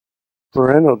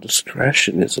Parental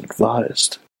discretion is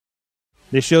advised.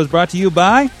 This show is brought to you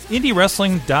by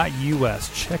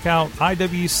IndieWrestling.us. Check out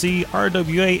IWC,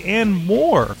 RWA, and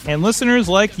more. And listeners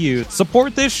like you,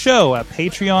 support this show at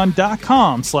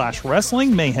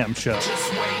Patreon.com/Wrestling Mayhem Show.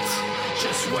 Just wait,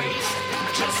 just wait,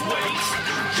 just wait,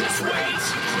 just wait, just wait.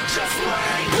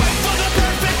 Wait for the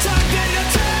perfect time, then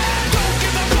attack. Don't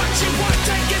give up what you want,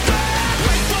 take it back.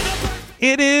 Wait for the perfect...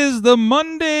 It is the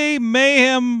Monday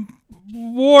Mayhem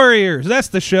Warriors. That's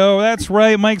the show. That's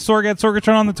right. Mike Sorg at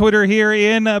Sorgatron on the Twitter here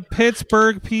in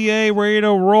Pittsburgh, PA, ready to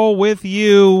roll with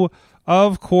you.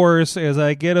 Of course, as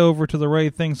I get over to the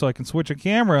right thing so I can switch a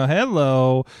camera.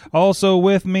 Hello. Also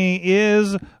with me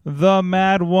is the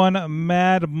Mad One,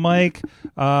 Mad Mike.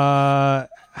 How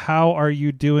are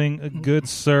you doing, good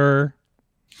sir?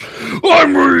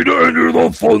 I'm ready to enter the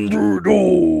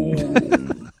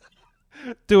Thunderdome.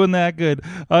 Doing that good.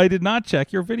 I did not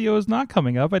check. Your video is not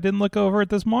coming up. I didn't look over at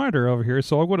this monitor over here,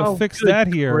 so I'm going to fix that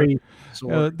here.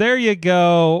 There you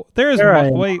go. There's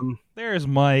Mike. Wait, there's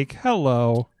Mike.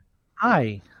 Hello.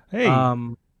 Hi. Hey.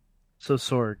 So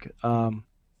Sorg,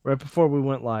 right before we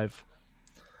went live,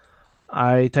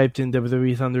 I typed in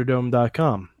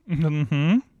www.thunderdome.com.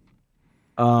 Mm-hmm.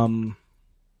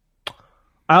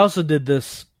 I also did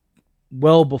this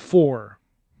well before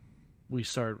we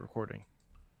started recording.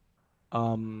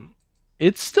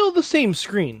 It's still the same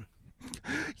screen.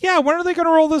 Yeah, when are they going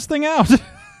to roll this thing out?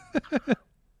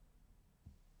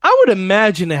 I would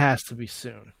imagine it has to be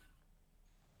soon.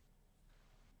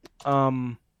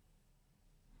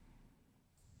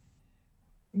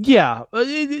 Yeah,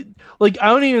 like I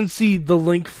don't even see the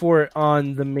link for it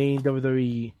on the main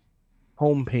WWE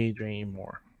homepage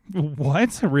anymore.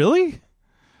 What? Really?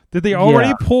 Did they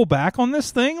already pull back on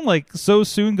this thing like so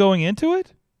soon going into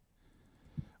it?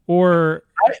 Or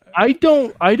I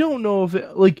don't know if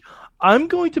it, like I'm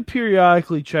going to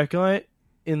periodically check on it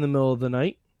in the middle of the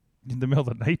night. In the middle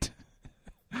of the night?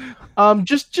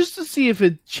 Just to see if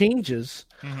it changes.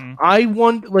 Mm-hmm. I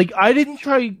didn't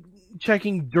try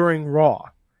checking during Raw.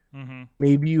 Mm-hmm.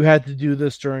 Maybe you had to do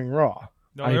this during Raw.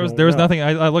 No, there was nothing.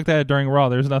 I looked at it during Raw.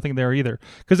 There's nothing there either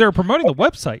because they were promoting the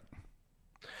website.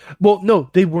 Well, no,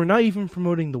 they were not even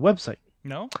promoting the website.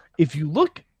 No, if you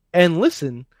look and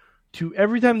listen to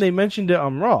every time they mentioned it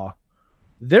on Raw,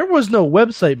 there was no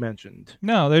website mentioned.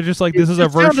 No, they're just like, this is a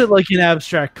virtual. It sounded like an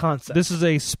abstract concept. This is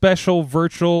a special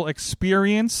virtual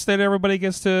experience that everybody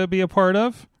gets to be a part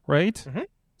of, right? Mm-hmm.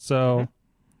 So,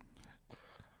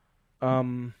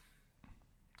 and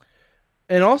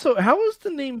also, how is the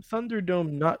name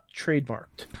Thunderdome not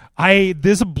trademarked?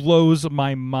 This blows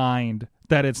my mind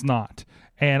that it's not,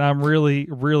 and I'm really,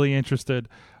 really interested.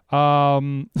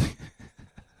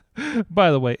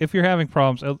 By the way, if you're having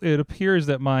problems, it appears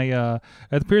that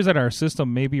our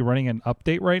system may be running an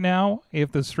update right now.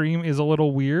 If the stream is a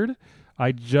little weird,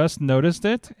 I just noticed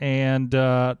it, and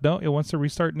no, it wants to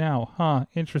restart now. Huh?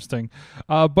 Interesting.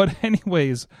 But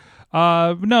anyways,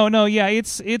 yeah,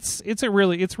 it's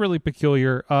really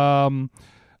peculiar. I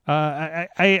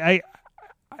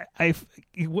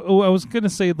was gonna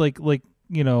say like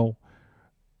you know.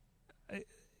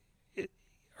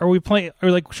 Are we playing,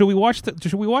 or like, should we watch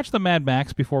the Mad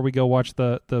Max before we go watch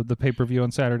the pay-per-view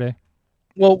on Saturday?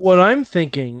 Well, what I'm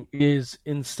thinking is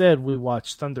instead we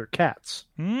watch Thundercats.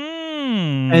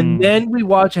 And then we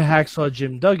watch a Hacksaw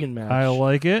Jim Duggan match. I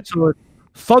like it. So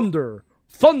it's Thunderdome.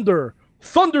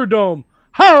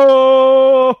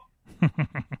 How?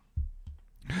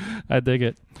 I dig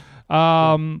it.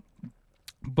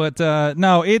 But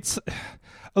no, it's,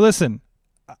 listen,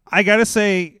 I gotta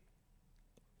say,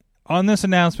 on this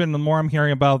announcement, the more I'm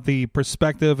hearing about the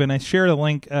perspective, and I shared a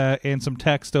link and some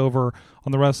text over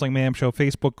on the Wrestling Mayhem Show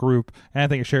Facebook group, and I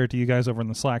think I shared it to you guys over in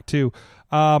the Slack too.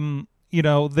 So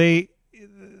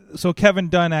Kevin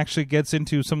Dunn actually gets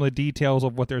into some of the details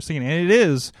of what they're seeing, and it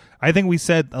is, I think we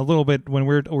said a little bit when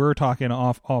we were talking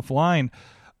offline.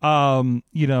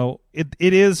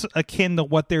 It is akin to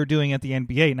what they're doing at the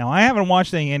NBA. Now, I haven't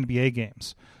watched any NBA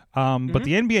games. But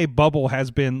the NBA bubble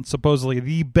has been supposedly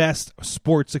the best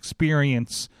sports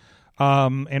experience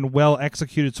and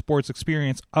well-executed sports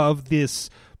experience of this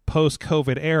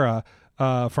post-COVID era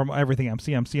from everything I'm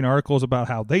seeing. I'm seeing articles about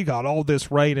how they got all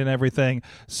this right and everything.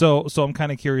 So I'm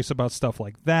kind of curious about stuff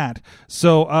like that.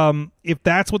 So if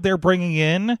that's what they're bringing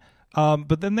in,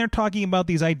 but then they're talking about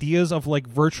these ideas of like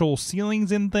virtual ceilings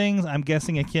and things. I'm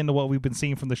guessing akin to what we've been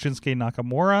seeing from the Shinsuke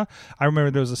Nakamura. I remember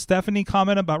there was a Stephanie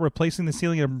comment about replacing the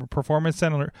ceiling in a performance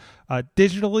center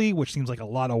digitally, which seems like a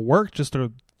lot of work just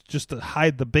to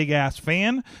hide the big ass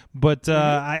fan. But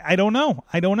I don't know.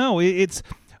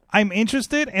 I'm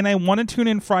interested, and I want to tune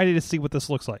in Friday to see what this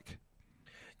looks like.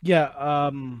 Yeah.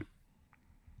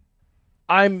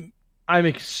 I'm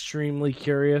extremely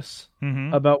curious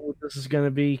about what this is going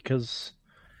to be, because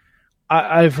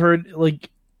I've heard, like,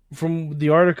 from the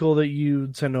article that you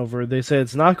sent over, they said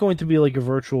it's not going to be like a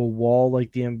virtual wall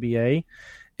like the NBA.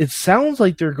 It sounds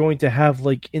like they're going to have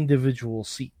like individual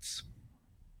seats.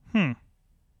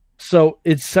 So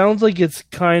it sounds like it's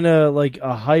kind of like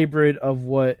a hybrid of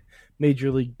what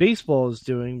Major League Baseball is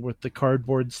doing with the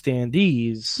cardboard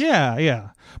standees. Yeah.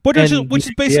 But which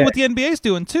is basically what the NBA is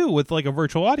doing too, with like a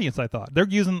virtual audience. I thought they're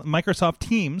using Microsoft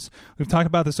Teams. We've talked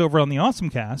about this over on the Awesome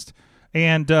Cast,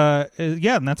 and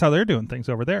and that's how they're doing things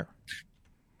over there.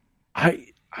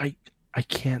 I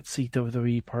can't see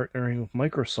WWE partnering with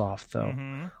Microsoft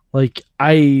though. Like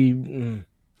Tina,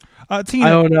 I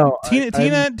don't know.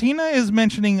 Tina is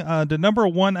mentioning the number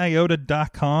one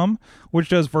iota.com, which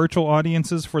does virtual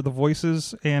audiences for The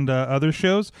Voices and other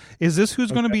shows. Is this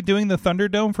who's going to be doing the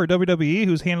Thunderdome for WWE?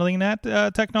 Who's handling that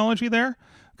technology there?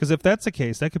 Because if that's the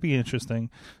case, that could be interesting.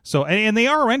 So, and they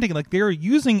are renting, like they're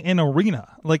using an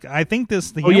arena. Like I think the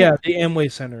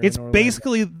Amway Center. It's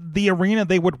basically the arena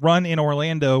they would run in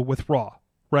Orlando with Raw,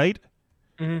 right?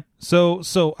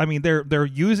 So I mean, they're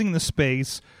using the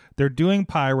space. They're doing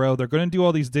pyro. They're going to do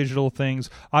all these digital things.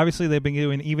 Obviously, they've been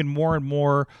doing even more and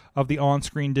more of the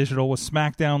on-screen digital with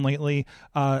SmackDown lately.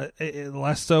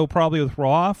 Less so probably with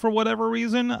Raw for whatever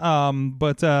reason.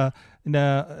 No,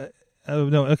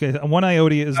 okay. One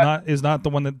Iota is not the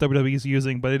one that WWE is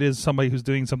using, but it is somebody who's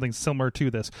doing something similar to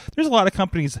this. There's a lot of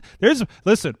companies. There's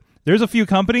a few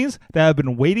companies that have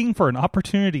been waiting for an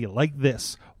opportunity like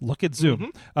this. Look at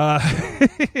Zoom.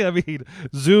 I mean,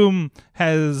 Zoom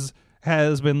has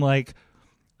been like,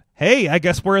 hey, I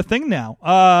guess we're a thing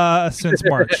now since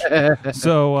March.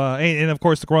 So, and of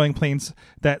course, the growing pains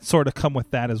that sort of come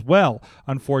with that as well,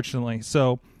 unfortunately.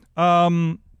 So,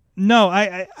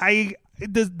 no,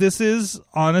 this is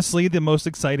honestly the most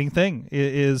exciting thing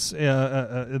is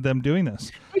them doing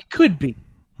this. It could be.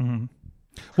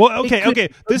 Well, okay.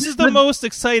 This is the most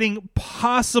exciting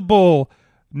possible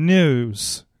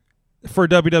news for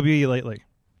WWE lately.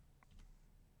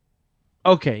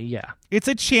 Okay, yeah. It's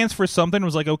a chance for something. It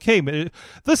was like, okay, but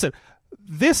listen,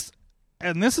 this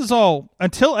is all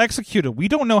until executed. We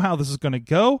don't know how this is going to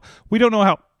go. We don't know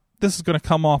how this is going to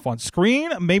come off on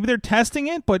screen. Maybe they're testing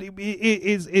it, but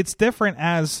it's different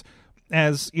as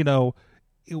you know.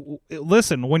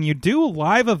 Listen, when you do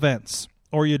live events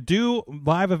or you do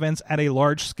live events at a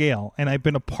large scale, and I've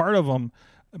been a part of them.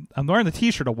 I'm wearing the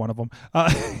T-shirt of one of them.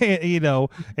 You know,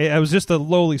 I was just a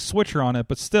lowly switcher on it,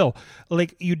 but still,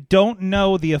 like, you don't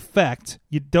know the effect.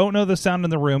 You don't know the sound in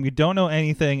the room. You don't know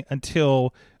anything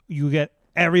until you get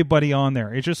everybody on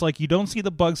there. It's just like you don't see the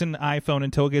bugs in the iPhone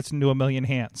until it gets into a million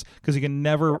hands, because you can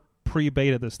never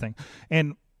pre-beta this thing.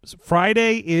 And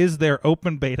Friday is their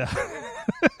open beta.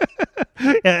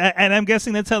 And I'm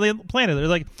guessing that's how they plan it. They're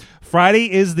like, Friday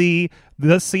is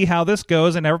let's see how this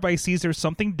goes, and everybody sees there's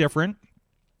something different.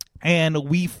 And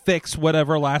we fix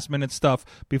whatever last-minute stuff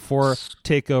before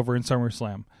TakeOver and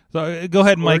SummerSlam. So go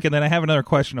ahead, Mike, and then I have another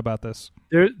question about this.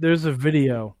 There's a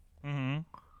video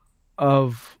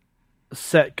of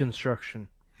set construction.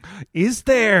 Is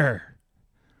there?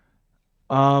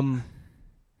 Not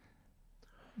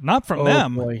from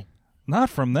them. Boy.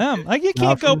 Not from them. Like, you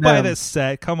can't go buy this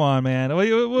set. Come on, man. What are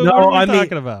you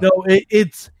talking about? No,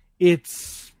 it's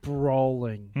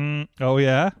sprawling. Oh,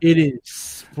 yeah? It is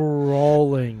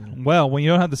sprawling. Well, when you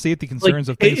don't have the safety concerns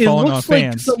of things falling on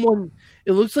fans.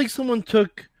 It looks like someone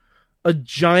took a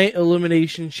giant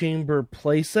Elimination Chamber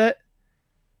playset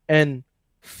and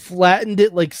flattened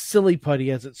it like silly putty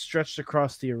as it stretched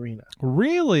across the arena.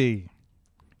 Really?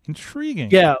 Intriguing.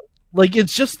 Yeah, like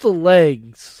it's just the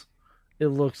legs, it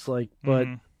looks like. But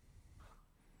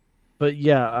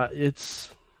yeah, it's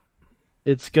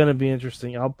going to be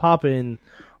interesting. I'll pop in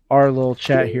our little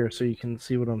chat here so you can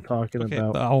see what I'm talking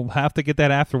about. I'll have to get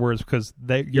that afterwards because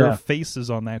your face is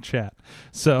on that chat.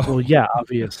 So, well, yeah,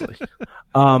 obviously.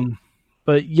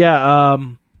 But yeah,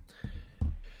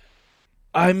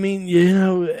 I mean, you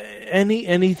know,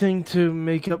 anything to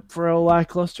make up for a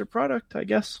lackluster product, I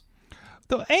guess.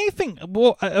 Anything?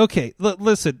 Well, okay.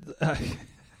 Listen.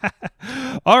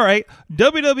 All right,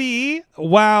 WWE,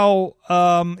 while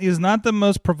is not the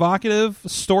most provocative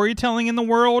storytelling in the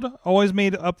world, always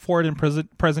made up for it in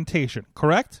presentation,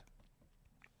 correct?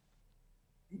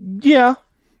 Yeah.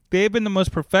 They've been the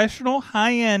most professional,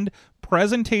 high-end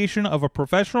presentation of a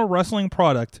professional wrestling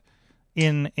product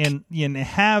in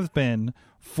have been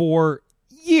for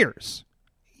years.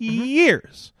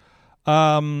 Years.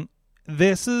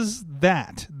 This is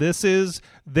that.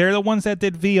 They're the ones that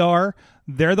did VR.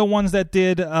 They're the ones that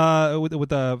did with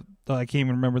the I can't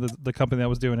even remember the company that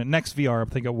was doing it. Next VR, I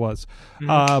think it was.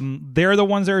 They're the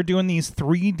ones that are doing these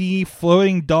 3D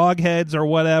floating dog heads or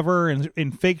whatever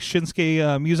in fake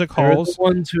Shinsuke music halls. They're the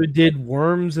ones who did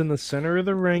worms in the center of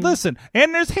the ring. Listen,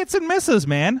 and there's hits and misses,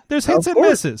 man. There's hits and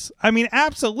misses. I mean,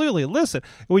 absolutely. Listen,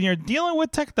 when you're dealing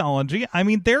with technology, I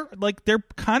mean, they're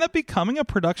kind of becoming a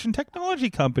production technology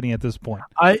company at this point.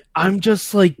 I'm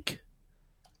just like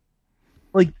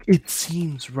it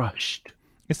seems rushed.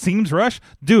 It seems rushed,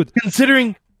 dude.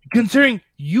 Considering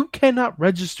you cannot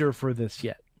register for this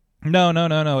yet. No.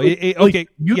 Okay,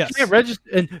 you can't register,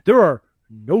 and there are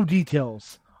no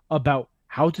details about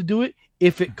how to do it.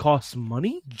 If it costs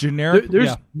money, generic.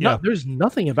 There's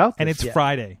nothing about this. And it's yet.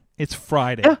 Friday. It's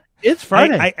Friday. Yeah, it's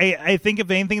Friday. I think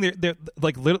if anything, they're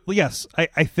like literally. Yes,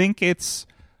 I think it's.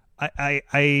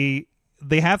 They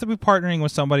have to be partnering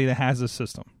with somebody that has this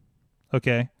system.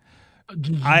 Okay.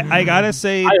 I gotta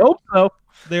say, I hope so.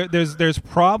 They've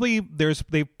probably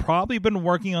been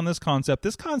working on this concept.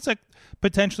 This concept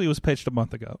potentially was pitched a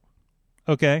month ago.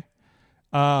 Okay.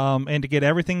 And to get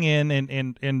everything in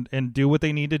and do what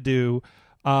they need to do.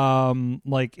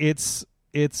 Like it's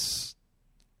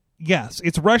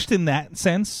rushed in that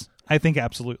sense. I think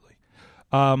absolutely.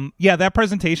 That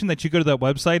presentation that you go to that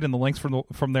website and the links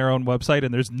from their own website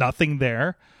and there's nothing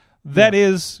there, that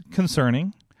is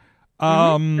concerning.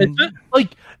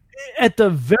 Like at the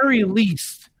very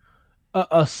least,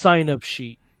 a sign-up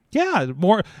sheet. Yeah,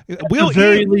 more. At the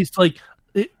very least, like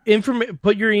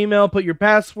put your email, put your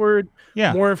password.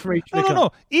 Yeah, more information.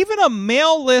 No. Even a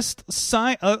mail list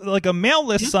sign,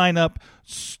 sign up.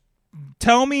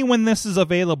 Tell me when this is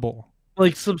available.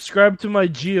 Like subscribe to my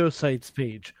GeoSites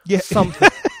page. Yeah, something.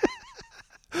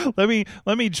 Let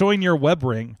me join your web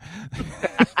ring.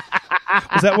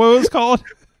 Is that what it was called?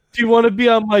 Do you want to be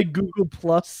on my Google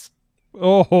Plus?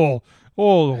 Oh,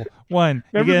 one.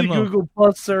 Remember the Google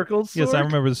Plus circles? Yes, I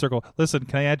remember the circle. Listen,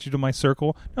 can I add you to my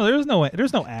circle? No, there's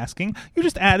no asking. You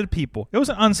just added people. It was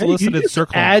an unsolicited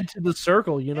circle. Add to the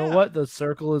circle. You know what? The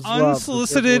circle is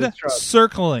unsolicited love.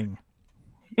 circling.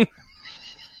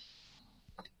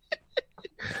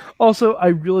 Also, I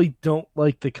really don't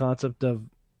like the concept of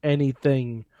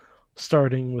anything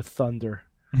starting with thunder.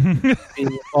 Being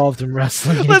involved in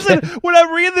wrestling. Listen, when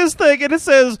I read this thing and it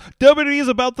says WWE is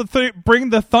about to bring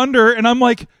the Thunder, and I'm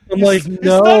like, no. Is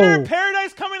Thunder in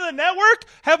Paradise coming to the network?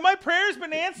 Have my prayers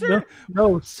been answered?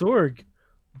 No, Sorg.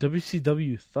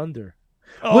 WCW Thunder.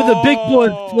 With a big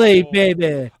boy play,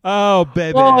 baby. Oh,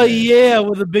 baby. Oh, yeah,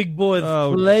 with a big boy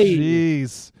play.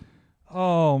 Jeez.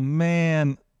 Oh,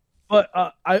 man. But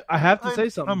I have to say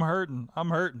something. I'm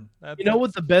hurting. You know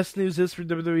what the best news is for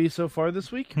WWE so far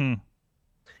this week?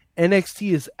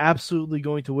 NXT is absolutely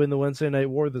going to win the Wednesday Night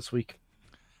War this week.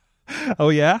 Oh,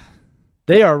 yeah?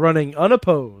 They are running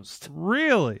unopposed.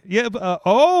 Really? Yeah.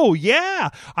 Yeah.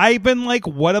 I've been like,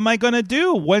 what am I going to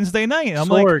do Wednesday night? I'm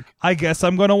like, I guess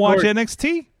I'm going to watch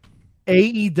NXT.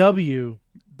 AEW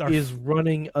is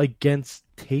running against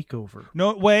TakeOver.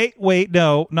 No, wait,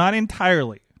 no, not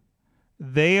entirely.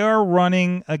 They are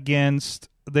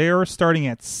starting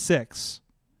at 6.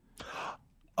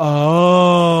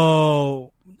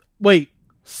 Oh. Wait,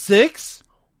 6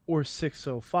 or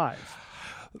 6:05?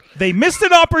 They missed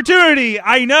an opportunity.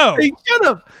 I know.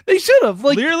 They should have.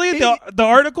 Like literally, the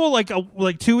article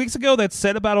like 2 weeks ago that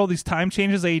said about all these time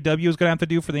changes AEW is going to have to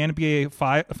do for the NBA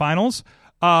finals.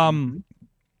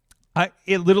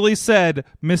 It literally said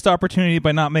missed opportunity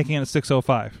by not making it a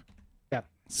 6:05. Yeah.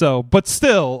 So, but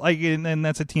still, and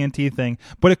that's a TNT thing.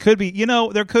 But it could be,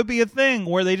 there could be a thing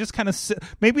where they just kind of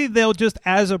maybe they'll just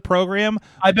as a program.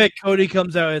 I bet Cody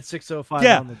comes out at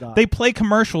 6:05 on the dot. They play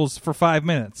commercials for 5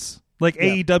 minutes. Like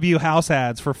AEW house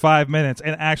ads for 5 minutes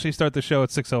and actually start the show at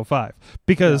 6:05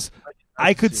 because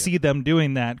I could see them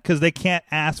doing that because they can't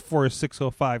ask for a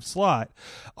 6:05 slot.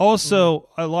 Also,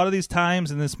 a lot of these times,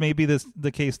 and this may be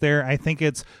the case there, I think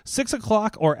it's 6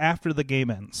 o'clock or after the game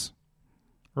ends,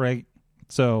 right?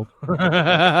 So,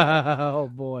 oh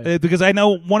boy, because I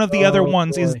know one of the other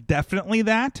ones is definitely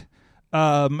that,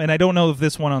 and I don't know if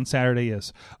this one on Saturday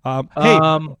is.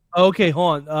 Okay,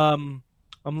 hold on.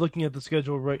 I'm looking at the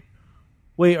schedule right.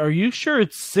 Wait, are you sure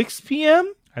it's 6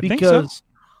 p.m.? I think so.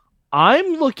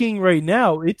 I'm looking right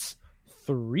now. It's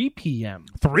 3 p.m.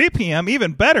 3 p.m.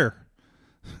 Even better.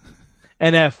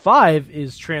 And at 5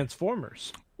 is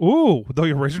Transformers. Ooh, the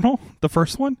original, the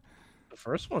first one. The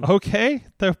first one. Okay,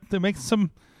 they're making some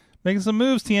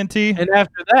moves. TNT. And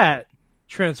after that,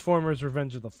 Transformers: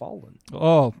 Revenge of the Fallen.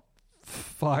 Oh,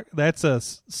 fuck! That's a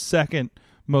second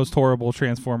most horrible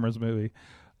Transformers movie.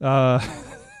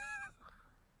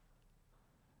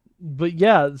 But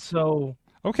yeah, so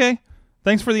okay.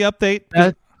 Thanks for the update.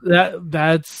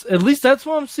 That's at least that's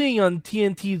what I'm seeing on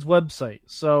TNT's website.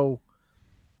 So,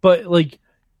 but like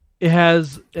it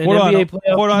has an NBA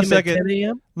playoff hold on a game second. at 10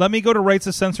 a.m. Let me go to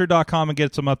rightsofcensor.com and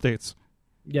get some updates.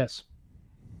 Yes.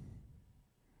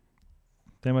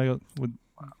 We're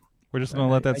just going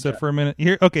to let that sit for a minute.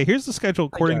 Here's the schedule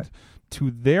according to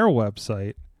their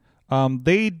website.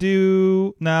 They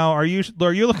do now. Are you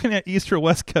looking at East or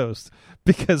West Coast?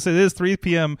 Because it is 3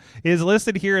 p.m. It is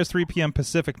listed here as 3 p.m.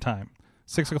 Pacific time,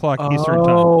 6 o'clock Eastern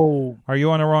time. Are you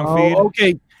on the wrong feed?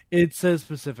 Okay. It says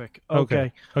Pacific.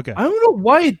 Okay. I don't know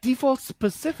why it defaults to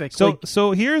Pacific. So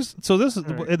this is,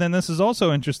 and then this is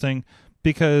also interesting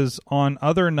because on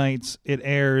other nights it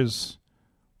airs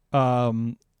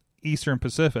Eastern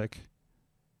Pacific.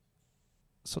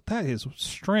 So that is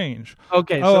strange.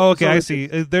 Okay. I see.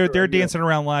 They're dancing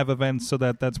around live events, so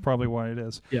that's probably why it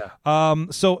is. Yeah.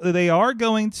 So they are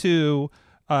going to.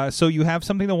 So you have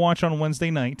something to watch on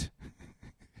Wednesday night.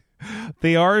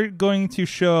 They are going to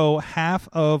show half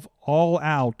of All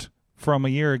Out from a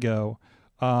year ago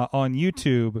on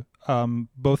YouTube.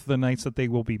 Both of the nights that they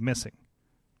will be missing.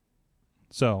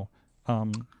 So,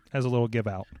 as a little give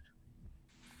out.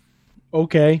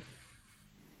 Okay.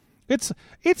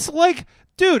 It's like,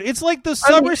 dude, it's like the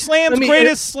SummerSlam's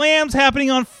greatest slams happening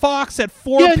on Fox at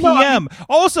 4 p.m.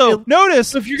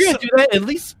 Notice if you're going to do that, at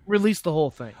least release the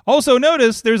whole thing. Also,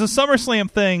 notice there's a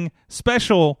SummerSlam thing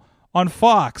special on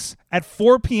Fox at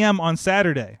 4 p.m. on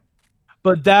Saturday.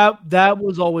 But that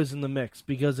was always in the mix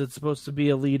because it's supposed to be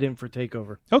a lead-in for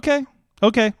TakeOver. Okay.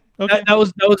 That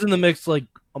was in the mix like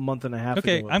a month and a half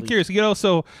ago. Okay, I'm curious.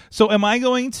 So am I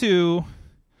going to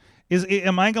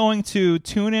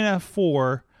tune in at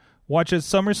 4, watch at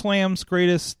SummerSlam's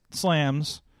greatest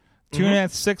slams, tune in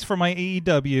at 6 for my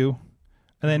AEW,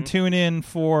 and then tune in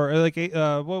for when does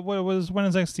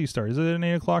NXT start? Is it an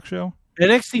 8 o'clock show?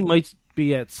 NXT might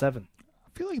be at 7.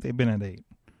 I feel like they've been at 8.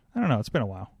 I don't know. It's been a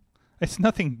while.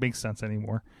 Nothing makes sense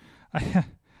anymore.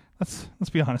 Let's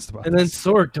be honest about it. And then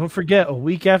Sorg, don't forget, a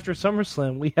week after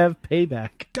SummerSlam, we have Payback.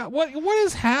 God, what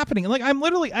is happening? Like I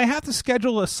have to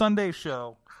schedule a Sunday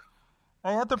show.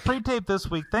 I have to pre-tape this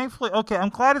week. Thankfully, okay, I'm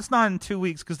glad it's not in 2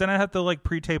 weeks because then I have to like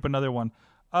pre-tape another one.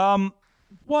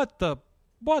 What,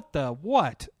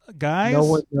 guys? No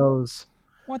one knows.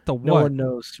 What the what? No one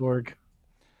knows, Sorg.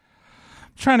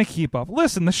 I'm trying to keep up.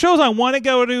 Listen, the shows I want to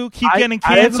go to keep getting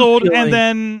canceled, and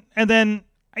then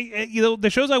the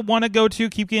shows I want to go to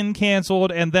keep getting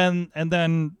canceled, and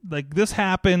then like this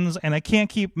happens, and I can't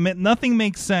keep. Nothing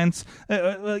makes sense.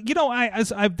 I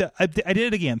did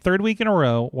it again, third week in a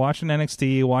row, watching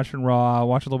NXT, watching Raw,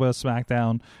 watching a little bit of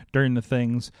SmackDown during the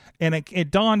things, and it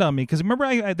dawned on me because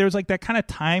remember there's like that kind of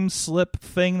time slip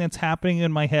thing that's happening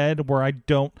in my head where I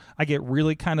get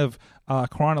really kind of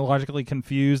chronologically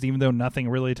confused, even though nothing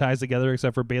really ties together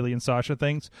except for Bayley and Sasha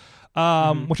things,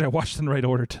 which I watched in the right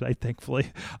order tonight,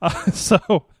 thankfully. But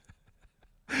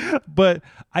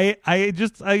I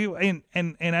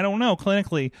don't know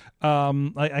clinically.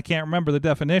 I can't remember the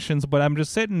definitions, but I'm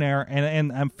just sitting there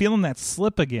and I'm feeling that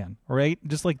slip again, right?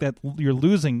 Just like that, you're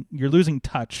losing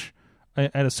touch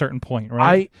at a certain point,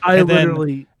 right? I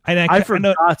forgot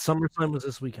SummerSlam was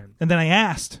this weekend, and then I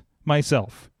asked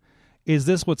myself, is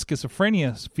this what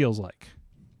schizophrenia feels like?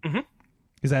 Mm-hmm.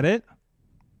 Is that it?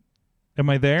 Am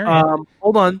I there?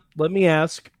 Hold on. Let me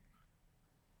ask.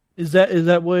 Is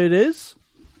that what it is?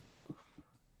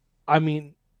 I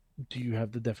mean, do you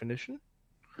have the definition?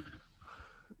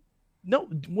 No.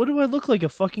 What do I look like? A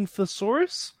fucking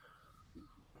thesaurus?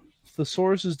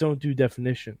 Thesauruses don't do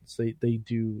definitions. They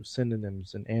do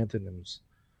synonyms and antonyms.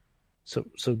 So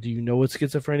do you know what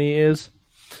schizophrenia is?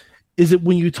 Is it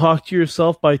when you talk to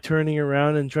yourself by turning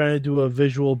around and trying to do a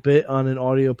visual bit on an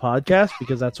audio podcast?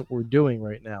 Because that's what we're doing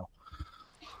right now.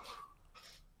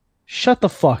 Shut the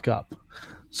fuck up.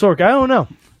 Sork, I don't know.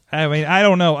 I mean, I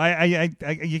don't know. I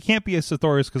you can't be a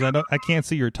thesaurus because I can't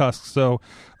see your tusks. So,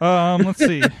 let's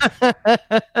see.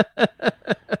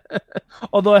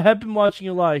 Although I have been watching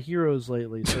a lot of Heroes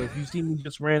lately, so if you see me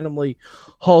just randomly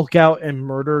Hulk out and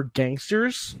murder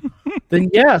gangsters, then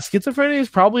yeah, schizophrenia is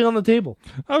probably on the table.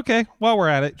 Okay, while we're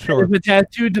at it, sure. If a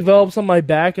tattoo develops on my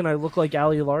back and I look like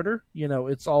Ali Larder,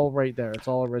 it's all right there. It's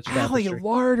all a rich tapestry. Ali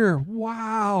Larder,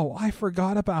 wow, I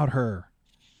forgot about her.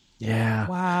 Yeah.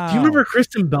 Wow. Do you remember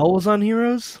Kristen Bell was on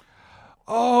Heroes?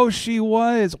 Oh, she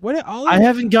was. I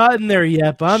haven't gotten there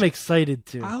yet, but I'm excited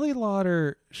to. Ali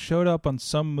Lauder showed up on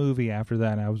some movie after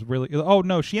that, and I was really... Oh,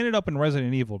 no, she ended up in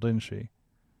Resident Evil, didn't she?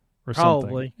 Or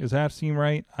Probably. Something. Does that seem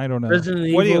right? I don't know. Resident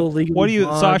Evil, what do you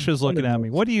Sasha's looking at me.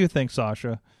 What do you think,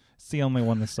 Sasha? It's the only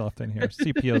one that's left in here.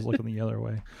 CPO's looking the other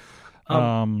way.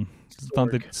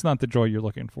 It's not the joy you're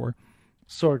looking for.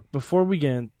 Sorg, before we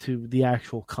get into the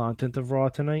actual content of Raw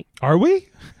tonight, Are we?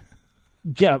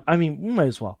 yeah, I mean, we might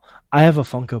as well. I have a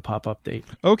Funko Pop update.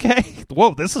 Okay.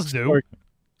 Whoa, this is new.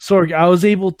 Sorg, I was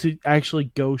able to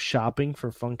actually go shopping for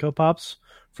Funko Pops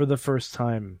for the first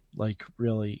time, like,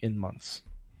 really, in months.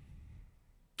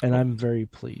 And I'm very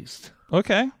pleased.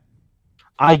 Okay.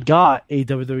 I got a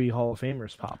WWE Hall of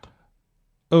Famers pop.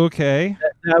 Okay.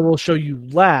 That I will show you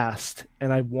last,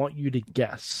 and I want you to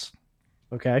guess.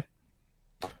 Okay?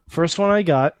 First one I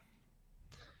got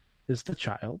is the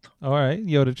child. All right.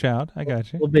 Yoda child. I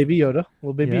got you. Little baby Yoda.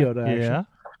 Little baby Yeah, Yoda, actually.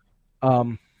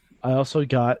 Yeah. I also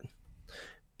got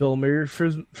Bill Murray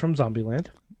from Zombieland.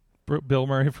 Bill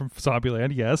Murray from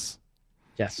Zombieland. Yes.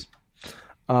 Yes.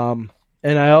 And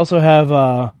I also have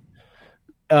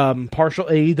partial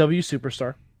AEW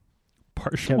superstar.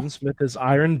 Partial. Kevin Smith is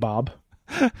Iron Bob.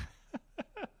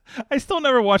 I still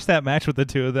never watched that match with the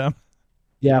two of them.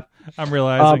 Yeah. I'm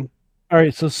realizing. All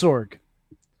right, so Sorg.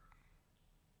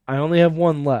 I only have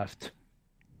one left.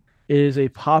 It is a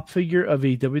pop figure of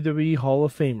a WWE Hall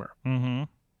of Famer. Mm-hmm.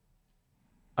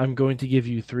 I'm going to give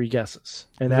you 3 guesses.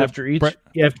 And Is it after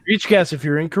each guess, if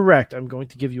you're incorrect, I'm going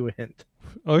to give you a hint.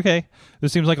 Okay.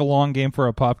 This seems like a long game for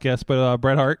a pop guess, but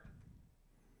Bret Hart?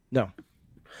 No.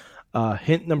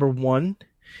 Hint number 1.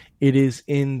 It is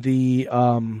in the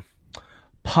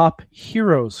Pop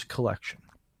Heroes collection.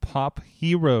 Pop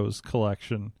Heroes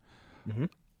collection. Mm-hmm.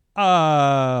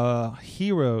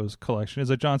 Heroes collection. Is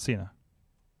it John Cena?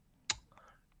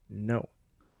 No.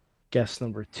 Guess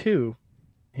number 2.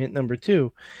 Hint number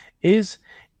 2 is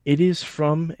it is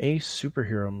from a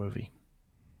superhero movie.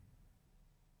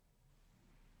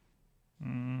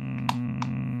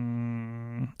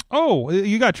 Oh,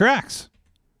 you got Drax.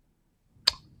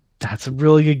 That's a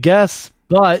really good guess,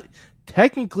 but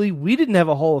technically we didn't have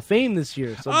a Hall of Fame this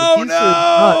year. So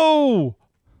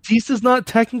Batista's not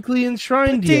technically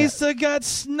enshrined Batista yet. got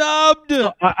snubbed.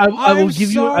 So I will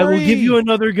give you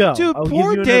another go. Dude,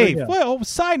 poor Dave. Well,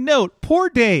 side note, poor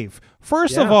Dave.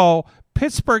 First of all,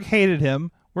 Pittsburgh hated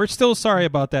him. We're still sorry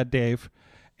about that, Dave.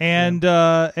 And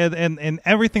and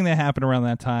everything that happened around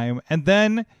that time. And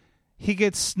then he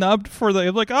gets snubbed for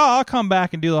I'll come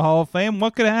back and do the Hall of Fame.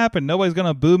 What could happen? Nobody's going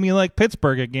to boo me like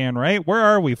Pittsburgh again, right? Where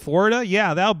are we? Florida?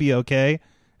 Yeah, that'll be okay.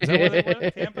 Is that what it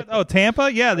was? Tampa? Oh,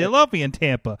 Tampa? Yeah, they love me in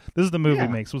Tampa. This is the movie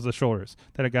makes with the shoulders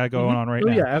that I got going on right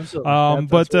now. Yeah, absolutely.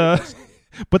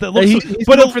 But that looks he's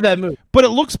known for that movie. But it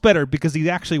looks better because he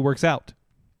actually works out.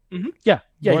 Mm-hmm. Yeah,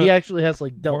 he actually has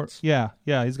delts. Yeah,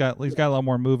 he's got a lot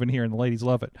more moving here, and the ladies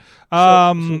love it.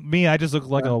 Me, I just look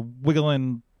like a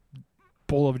wiggling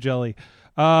bowl of jelly.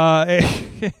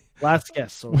 Last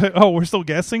guess. So. Oh, we're still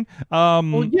guessing.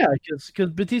 Well, yeah,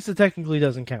 because Batista technically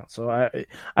doesn't count, so I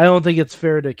don't think it's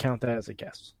fair to count that as a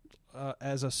guess.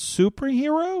 As a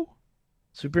superhero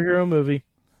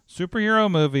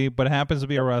movie, but happens to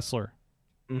be a wrestler.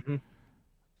 Mm-hmm.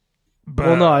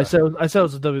 Well, no, I said it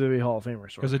was a WWE Hall of Famer.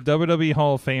 It was a WWE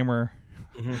Hall of Famer.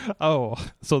 Mm-hmm. Oh,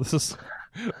 so this is.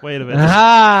 Wait a minute.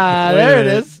 There it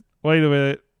is. Wait a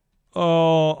minute.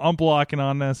 Oh, I'm blocking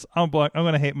on this. I'm going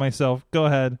to hate myself. Go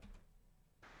ahead.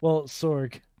 Well,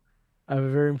 Sorg, I have a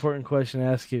very important question to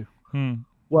ask you.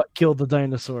 What killed the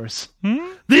dinosaurs?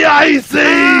 The Ice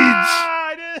Age!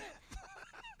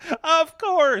 Of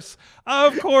course.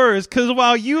 Because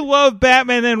while you love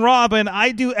Batman and Robin,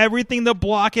 I do everything to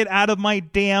block it out of my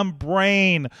damn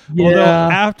brain.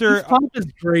 Yeah. This pop is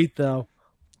great, though.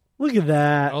 Look at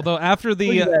that. Although after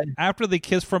the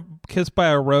Kiss by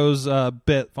a Rose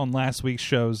bit on last week's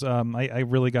shows, I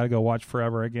really got to go watch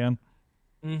Forever again.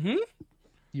 Mm-hmm.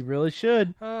 You really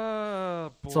should. Boy.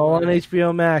 It's all on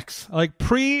HBO Max. Like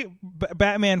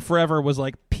Batman Forever was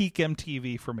like peak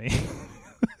MTV for me.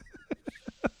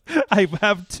 I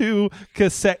have 2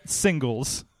 cassette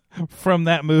singles from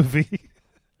that movie.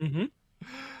 Mm-hmm.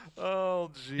 Oh,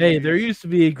 geez. Hey, there used to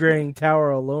be a graying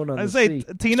tower alone on the sea.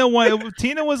 Tina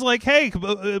was like, hey,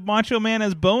 Macho Man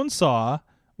has Bonesaw,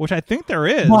 which I think there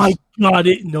is. My God,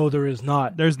 no, there is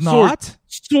not. There's not?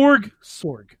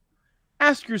 Sorg.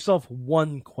 Ask yourself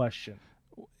one question.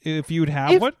 If you'd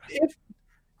have what?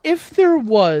 If there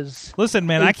was... Listen,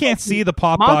 man, I can't see the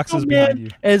pop boxes behind you.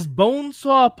 As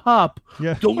Bonesaw Pop,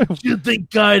 don't you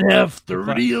think I'd have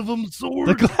 30 of them,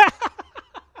 Sorg?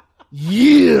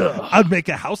 Yeah. I'd make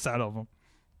a house out of them.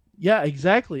 Yeah,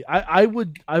 exactly. I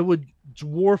would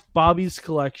dwarf Bobby's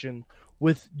collection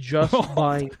with just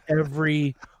buying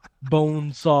every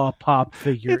Bonesaw Pop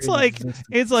figure. It's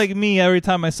like me every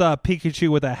time I saw a Pikachu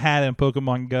with a hat in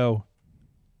Pokemon Go.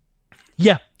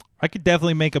 Yeah. I could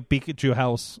definitely make a Pikachu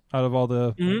house out of all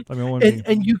the. Mm-hmm. I mean,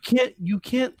 and you can't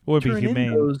turn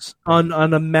in those on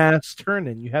a mass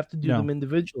turn-in. You have to do them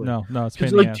individually. No, it's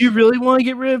because like, do you really want to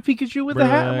get rid of Pikachu with the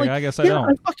hat? I'm like, I guess I don't.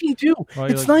 I fucking do. Well,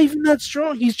 it's not even that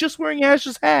strong. He's just wearing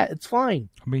Ash's hat. It's fine.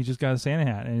 I mean, he just got a Santa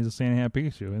hat, and he's a Santa hat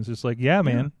Pikachu. And it's just like, yeah,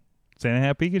 man, Santa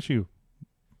hat Pikachu,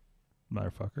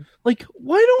 motherfucker. Like,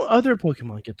 why don't other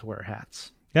Pokemon get to wear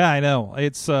hats? Yeah, I know.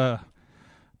 It's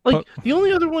like the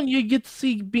only other one you get to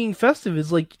see being festive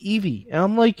is like Eevee, and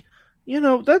I'm like,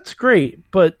 that's great,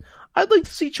 but I'd like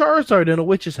to see Charizard in a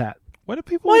witch's hat. What do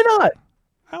people? Why not?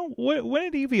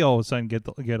 When did Eevee all of a sudden get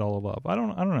all the love? I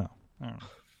don't know.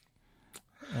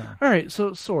 All right, so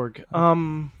Sorg,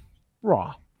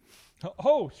 Raw.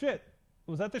 Oh shit!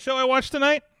 Was that the show I watched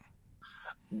tonight?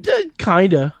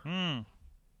 Kinda.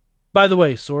 By the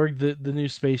way, Sorg, the new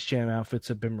Space Jam outfits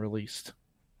have been released.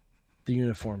 The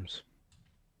uniforms.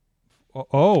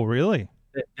 Oh, really?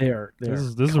 They are. This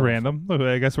is random.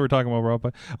 I guess we're talking about Raw,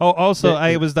 but also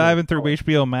I was diving through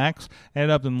HBO Max, ended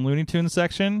up in the Looney Tunes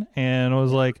section, and I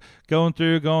was like going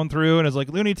through, and it's like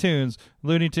Looney Tunes,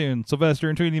 Sylvester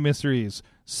and Tweety Mysteries,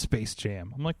 Space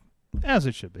Jam. I'm like, as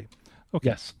it should be. Okay.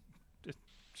 Yes.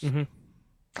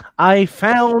 I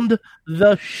found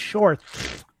the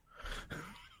shorts.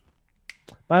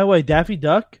 By the way, Daffy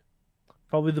Duck,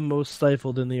 probably the most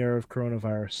stifled in the era of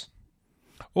coronavirus.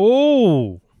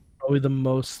 Oh, probably the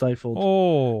most stifled.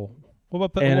 Oh, what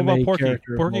about Porky?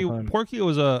 Porky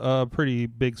was a pretty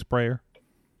big sprayer.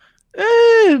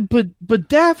 But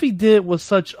Daffy did it with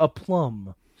such a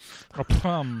plum. A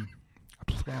plum.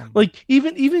 Like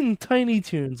even Tiny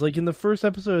Toons, like in the first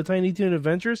episode of Tiny Toon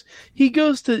Adventures, he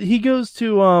goes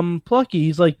to Plucky.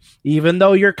 He's like, even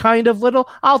though you're kind of little,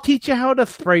 I'll teach you how to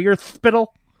spray your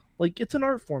spittle. Like, it's an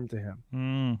art form to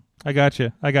him. I got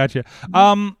you.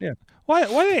 Yeah. Why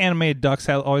do animated ducks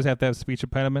always have to have speech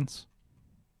impediments?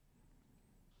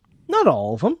 Not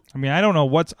all of them. I mean, I don't know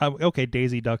what's okay.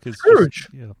 Daisy Duck is Scrooge.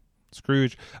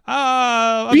 Scrooge.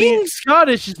 Being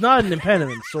Scottish is not an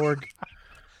impediment, Sorg.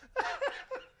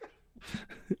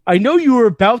 I know you were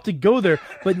about to go there,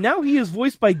 but now he is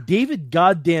voiced by David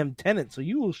Goddamn Tennant, so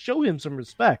you will show him some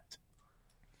respect.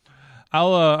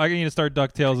 I need to start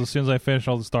DuckTales as soon as I finish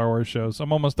all the Star Wars shows.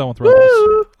 I'm almost done with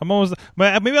Rebels.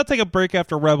 Maybe I'll take a break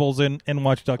after Rebels and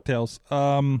watch DuckTales.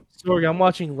 Sorry, I'm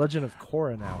watching Legend of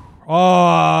Korra now. Oh,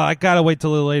 I gotta wait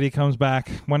till the lady comes back,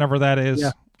 whenever that is.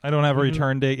 Yeah. I don't have a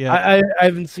return date yet. I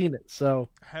haven't seen it, so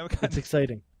it's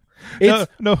exciting.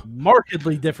 It's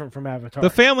markedly different from Avatar. The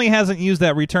family hasn't used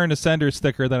that return to sender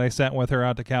sticker that I sent with her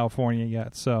out to California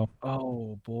yet. So.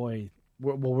 Oh boy,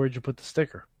 where'd you put the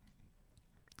sticker?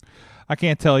 I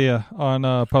can't tell you on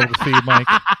public feed, Mike.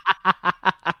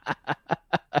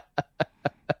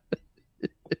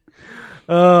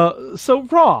 So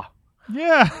Raw.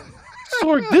 Yeah.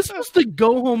 Sorg, this was the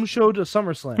go-home show to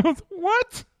SummerSlam.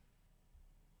 What?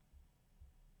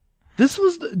 This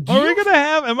was the...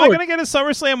 Am I going to get a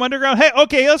SummerSlam Underground? Hey,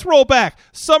 okay, let's roll back.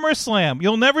 SummerSlam.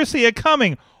 You'll never see it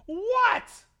coming. What?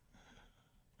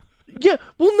 Yeah,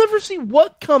 we'll never see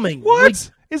what coming. What? Like,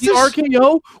 is the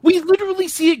RKO? We literally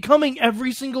see it coming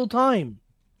every single time.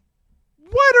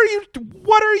 What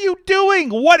are you doing?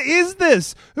 What is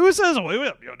this? Who says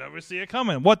you'll never see it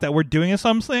coming? What, that we're doing a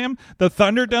SummerSlam? The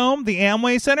Thunderdome? The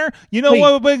Amway Center? You know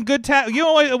what would be a good tag? You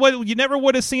know what you never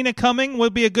would have seen it coming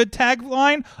would be a good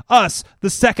tagline? Us, the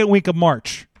second week of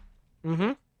March.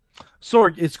 Mm-hmm.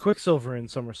 Sorg, it's Quicksilver in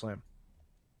SummerSlam.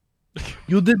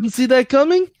 You didn't see that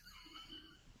coming?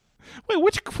 Wait,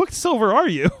 which Quicksilver are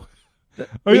you?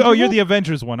 You're the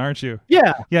Avengers one, aren't you?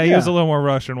 Yeah. Yeah, he was a little more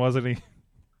Russian, wasn't he?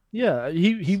 Yeah,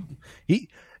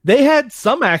 they had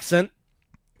some accent.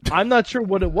 I'm not sure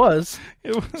what it was.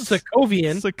 It was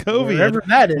Sokovian. Whatever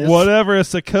that is. Whatever a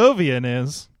Sokovian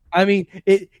is. I mean,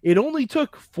 it only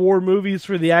took 4 movies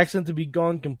for the accent to be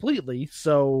gone completely,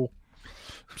 so...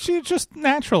 She just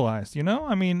naturalized, you know?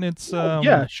 I mean, it's...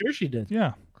 yeah, sure she did.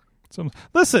 Yeah.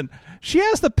 Listen, she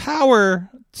has the power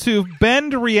to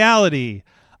bend reality.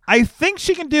 I think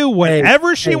she can do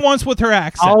whatever she wants with her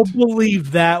accent. I'll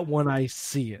believe that when I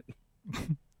see it.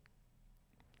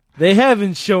 They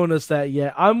haven't shown us that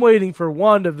yet. I'm waiting for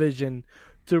WandaVision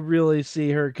to really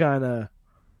see her kind of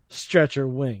stretch her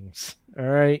wings. All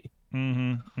right?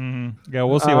 Mm-hmm. Mm-hmm. Yeah,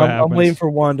 we'll see what happens. I'm waiting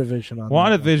for WandaVision on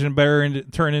WandaVision better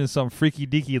turn into some freaky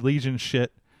deaky Legion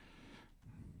shit.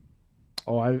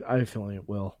 Oh, I have a feeling it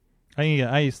will.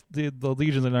 The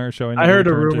Legion's another show. I heard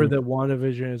a rumor that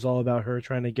WandaVision is all about her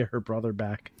trying to get her brother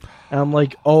back. And I'm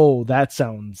like, oh, that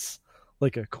sounds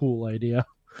like a cool idea.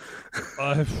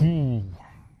 You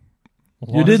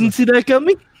didn't see that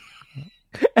coming?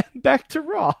 And back to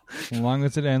Raw. As long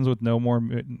as it ends with no more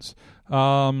mutants.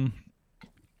 By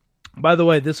the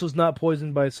way, this was not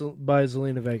poisoned by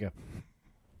Zelina Vega.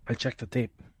 I checked the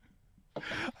tape. I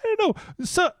don't know.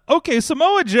 So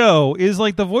Samoa Joe is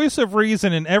like the voice of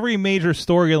reason in every major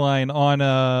storyline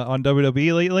on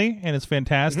WWE lately, and it's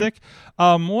fantastic.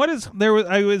 I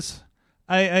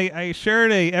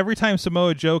shared every time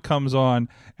Samoa Joe comes on,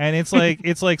 and it's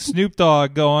like Snoop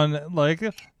Dogg going like,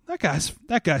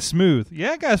 that guy's smooth. Yeah,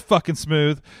 that guy's fucking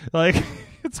smooth. Like,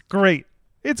 it's great.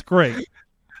 It's great.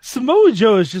 Samoa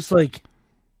Joe is just like,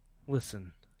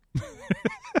 listen.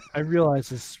 I realize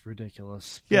this is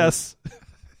ridiculous. Yes.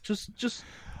 Just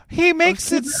he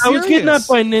makes it serious. I was kidnapped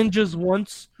by ninjas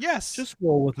once. Yes. Just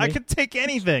roll with me. I could take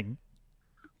anything.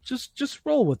 Just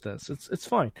roll with this. It's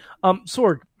fine.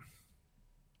 Sorg,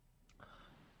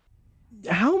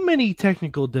 how many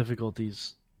technical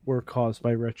difficulties were caused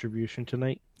by Retribution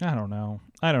tonight? I don't know.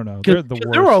 They're the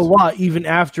worst. There were a lot even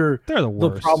after They're the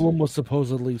worst. The problem was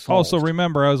supposedly solved. Also,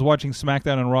 remember, I was watching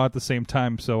SmackDown and Raw at the same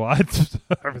time, so I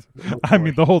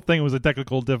mean, the whole thing was a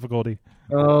technical difficulty.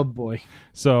 Oh, boy.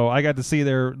 So I got to see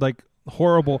their, like,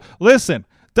 horrible... Listen,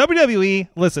 WWE,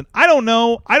 I don't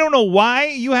know why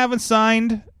you haven't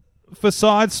signed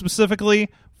Facade specifically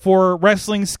for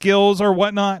wrestling skills or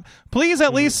whatnot. Please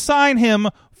at least sign him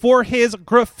for his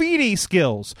graffiti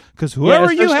skills, because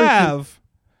whoever you have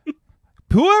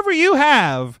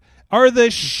are the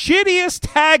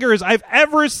shittiest taggers I've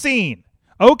ever seen.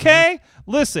 Okay,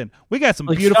 listen, we got some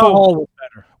beautiful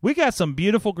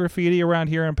graffiti around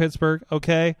here in Pittsburgh.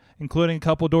 Okay, including a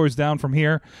couple doors down from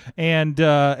here, and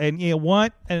you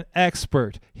want an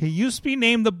expert. He used to be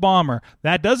named the Bomber.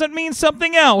 That doesn't mean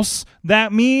something else.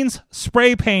 That means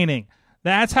spray painting.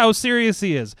 That's how serious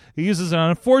he is. He uses an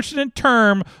unfortunate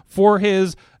term for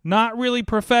his not really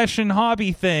profession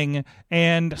hobby thing,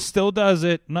 and still does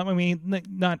it. Not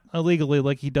illegally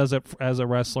like he does it as a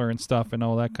wrestler and stuff and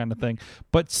all that kind of thing.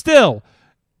 But still,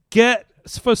 get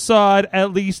Facade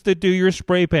at least to do your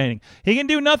spray painting. He can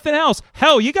do nothing else.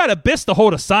 Hell, you got Abyss to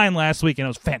hold a sign last week, and it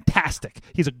was fantastic.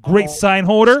 He's a great sign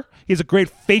holder. He's a great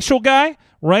facial guy.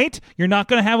 Right? You're not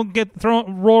going to have him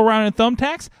roll around in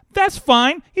thumbtacks? That's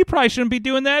fine. He probably shouldn't be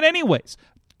doing that anyways.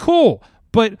 Cool.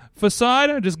 But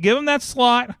Facade, just give him that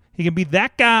slot. He can be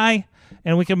that guy,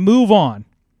 and we can move on.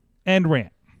 End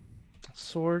rant.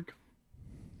 Sorg,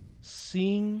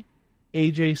 seeing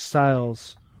AJ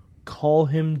Styles call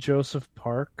him Joseph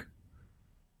Park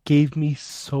gave me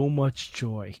so much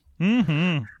joy.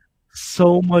 Mm-hmm.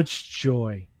 So much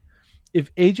joy.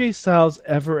 If AJ Styles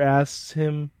ever asks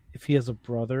him if he has a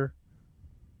brother,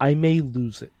 I may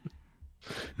lose it.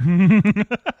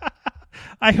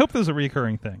 I hope there's a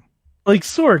recurring thing. Like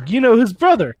Sorg, his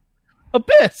brother,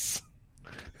 Abyss.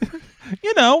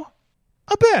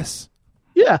 Abyss.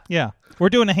 Yeah. Yeah. We're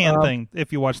doing a hand thing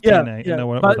if you watch TNA. Yeah. You know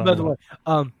what by the way,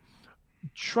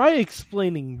 try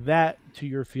explaining that to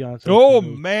your fiance. Oh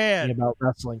man, about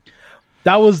wrestling.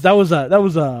 That was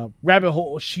a rabbit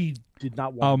hole she did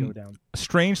not want to go down.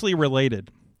 Strangely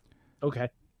related. Okay.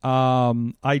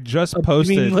 I just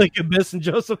posted. You mean like Abyss and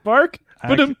Joseph Park?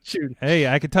 Hey,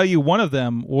 I could tell you one of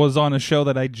them was on a show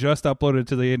that I just uploaded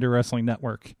to the Indie Wrestling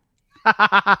Network.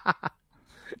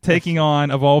 Taking on,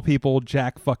 of all people,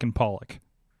 Jack fucking Pollock.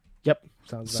 Yep.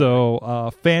 Sounds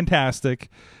so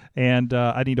fantastic, and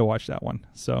I need to watch that one.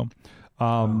 So,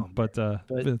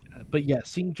 but yeah,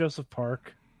 seeing Joseph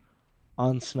Park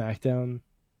on SmackDown,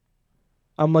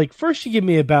 I'm like, first you give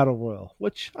me a Battle Royal,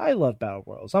 which I love Battle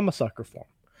Royals. I'm a sucker for them.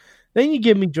 Then you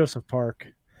give me Joseph Park,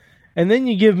 and then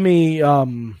you give me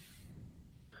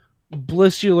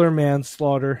Blissular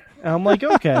Manslaughter, and I'm like,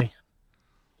 okay.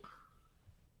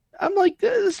 I'm like,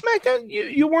 SmackDown,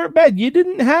 you weren't bad. You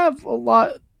didn't have a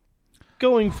lot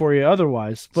going for you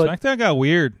otherwise. But SmackDown got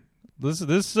weird.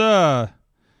 This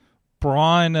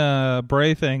Braun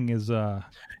Bray thing is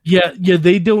Yeah,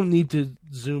 they don't need to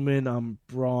zoom in on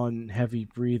Braun heavy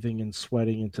breathing and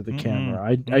sweating into the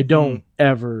camera. I don't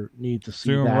ever need to see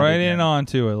zoom that right again. in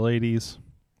onto it, ladies.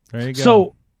 There you go.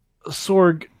 So,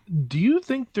 Sorg, do you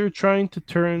think they're trying to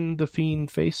turn the Fiend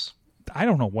face? I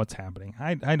don't know what's happening.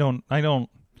 I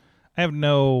have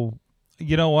no.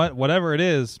 You know what? Whatever it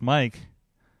is, Mike,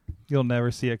 you'll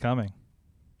never see it coming.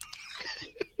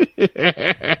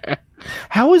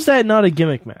 How is that not a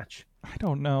gimmick match? I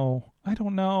don't know.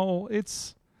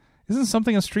 Isn't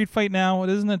something a street fight now?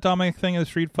 Isn't a Dominic thing a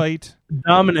street fight?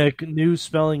 Dominic, new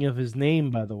spelling of his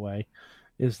name, by the way,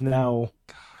 is now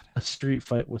a street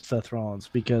fight with Seth Rollins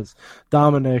because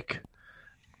Dominic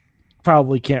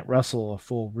probably can't wrestle a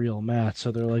full real match,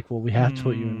 so they're like, well, we have to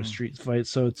put you in a street fight,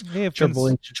 so it's Triple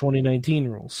H 2019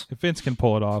 rules. If Vince can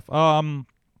pull it off.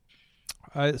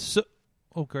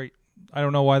 Oh, great. I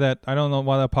don't know why that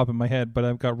popped in my head, but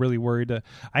I got really worried.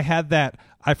 I had that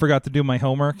I forgot to do my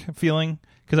homework feeling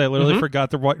because I literally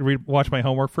forgot to watch my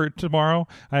homework for tomorrow.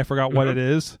 And I forgot what it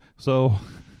is. So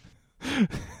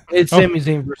it's Sami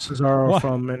Zayn versus Cesaro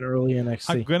from an early NXT.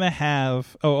 I'm gonna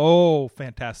have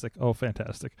fantastic.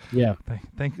 Yeah.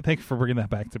 Thank you for bringing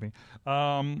that back to me.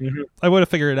 I would have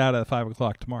figured it out at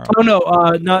 5:00 tomorrow. Oh no,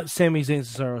 not Sami Zayn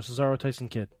Cesaro Tyson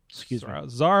Kidd. Excuse me.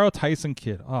 Cesaro Tyson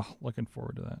Kidd. Oh, looking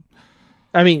forward to that.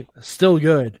 I mean, still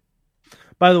good.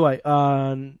 By the way,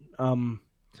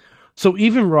 so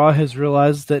even Raw has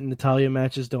realized that Natalya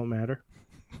matches don't matter.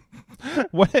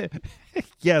 What?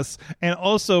 Yes, and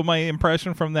also my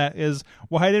impression from that is,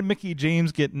 why did Mickie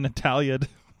James get Natalya?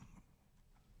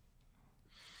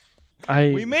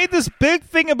 We made this big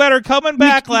thing about her coming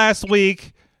back last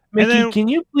week. Mickey, can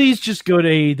you please just go to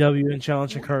AEW and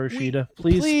challenge Hikaru Shida,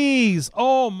 please? Please.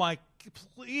 Oh my.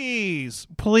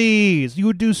 Please. You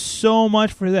would do so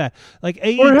much for that. Like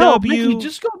AEW. Or hell, Mickey,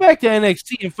 just go back to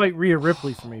NXT and fight Rhea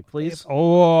Ripley for me, please.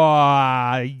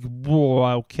 Okay.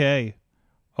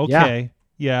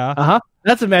 Yeah.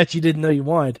 That's a match you didn't know you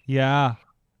wanted. Yeah.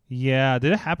 Did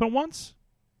it happen once?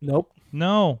 Nope.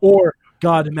 No. Or,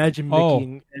 God, imagine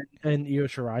Mickey and Io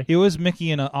Shirai. It was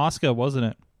Mickey and Asuka, wasn't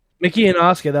it? Mickey and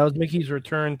Asuka. That was Mickey's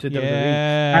return to WWE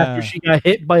after she got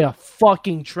hit by a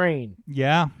fucking train.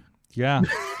 Yeah.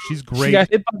 She's great. She got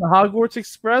hit by the Hogwarts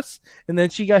Express, and then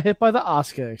she got hit by the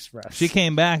Asuka Express. She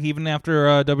came back even after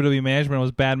WWE management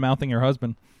was bad-mouthing her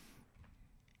husband.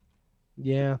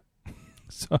 Yeah.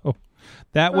 So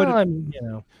that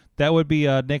would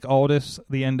be Nick Aldis,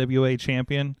 the NWA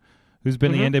champion, who's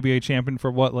been the NWA champion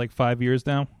for like 5 years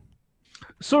now.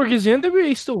 Sorg, is the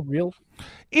NWA still real?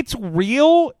 It's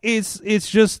real. It's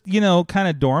just kind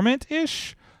of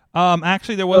dormant-ish.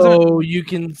 Actually, there wasn't. Oh, you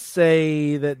can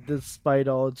say that despite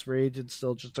all its rage, it's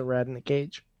still just a rat in a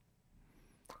cage.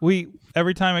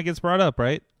 Every time it gets brought up,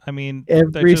 right? I mean,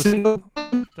 every single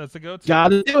time. That's the go-to.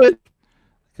 Gotta do it.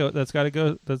 That's gotta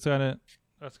go. That's gotta.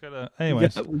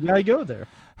 Anyways, we gotta go there.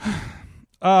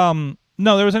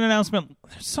 No, there was an announcement.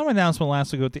 There's some announcement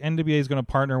last week that the NWA is going to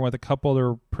partner with a couple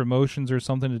other promotions or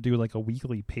something to do like a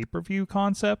weekly pay-per-view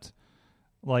concept.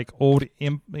 Like old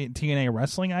TNA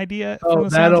wrestling idea. Oh,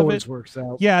 that always works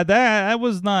out. Yeah, I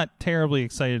was not terribly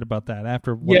excited about that.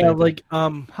 After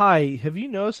hi, have you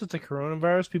noticed that the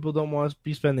coronavirus people don't want to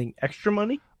be spending extra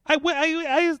money? Right,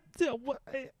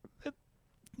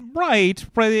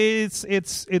 but it's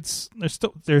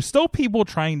there's still people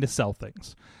trying to sell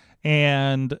things,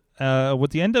 and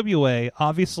with the NWA,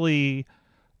 obviously.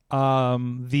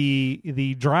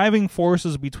 The driving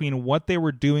forces between what they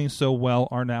were doing so well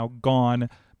are now gone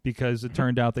because it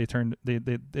turned out they turned out to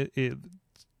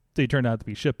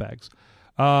be shitbags.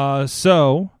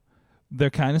 So they're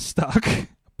kind of stuck.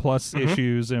 Plus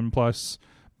issues and plus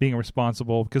being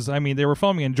responsible because I mean they were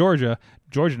filming in Georgia.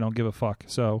 Georgia don't give a fuck.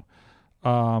 So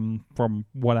from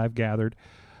what I've gathered,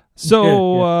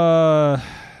 so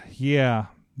yeah.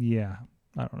 I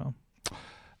don't know.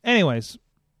 Anyways.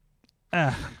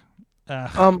 So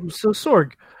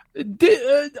Sorg,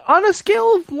 on a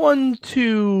scale of 1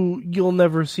 to you'll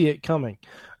never see it coming,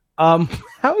 how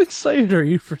excited are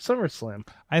you for SummerSlam?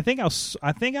 I think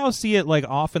I'll see it like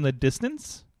off in the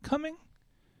distance coming.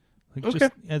 Like okay.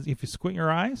 Just as if you squint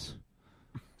your eyes.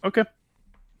 Okay.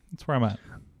 That's where I'm at.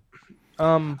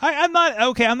 I'm not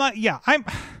okay. I'm not. Yeah. I'm.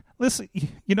 Listen,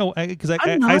 because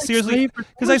I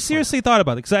seriously thought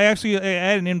about it because I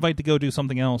had an invite to go do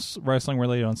something else wrestling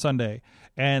related on Sunday,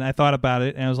 and I thought about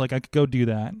it and I was like I could go do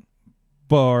that,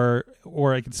 or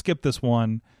I could skip this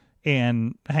one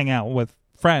and hang out with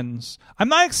friends. I'm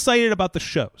not excited about the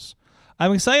shows.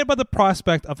 I'm excited about the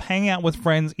prospect of hanging out with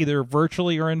friends either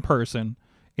virtually or in person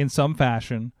in some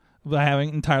fashion. I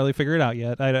haven't entirely figured it out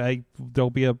yet.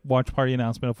 There'll be a watch party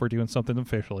announcement if we're doing something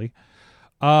officially.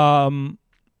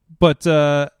 But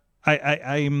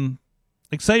I'm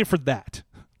excited for that.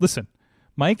 Listen,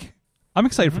 Mike, I'm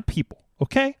excited for people,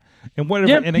 okay? And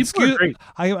whatever an excuse.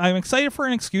 I'm excited for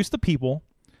an excuse to people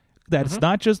that it's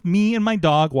not just me and my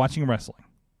dog watching wrestling.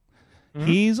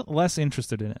 He's less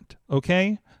interested in it,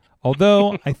 okay?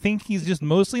 Although I think he's just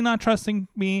mostly not trusting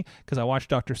me because I watched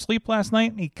Dr. Sleep last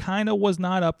night and he kind of was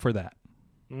not up for that.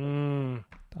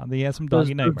 He had some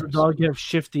doggy nightmares. Does the dog have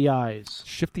shifty eyes?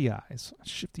 Shifty eyes.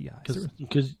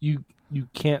 Because you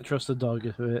can't trust a dog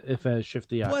if it has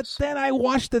shifty eyes. But then I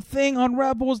watched the thing on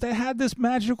Rebels that had this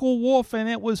magical wolf, and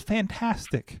it was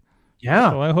fantastic.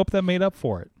 Yeah. So I hope that made up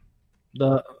for it.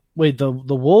 The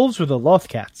wolves or the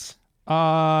Lothcats?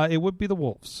 It would be the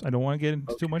wolves. I don't want to get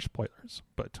into too much spoilers,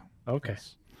 but okay.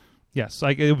 Yes. Yes,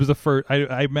 it was the first.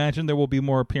 I imagine there will be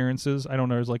more appearances. I don't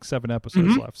know. There's like 7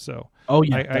 episodes left, so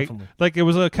Definitely. Like it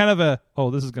was a kind of a. Oh,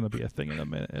 this is going to be a thing in a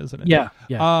minute, isn't it? Yeah.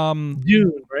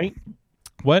 Dune, right?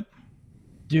 What?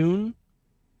 Dune?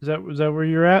 Is that where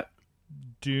you're at?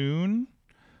 Dune.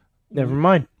 Never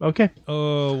mind. Okay.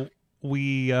 Oh,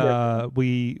 we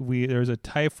there's a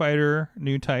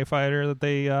new TIE fighter that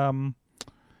they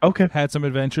had some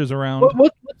adventures around.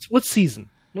 What season?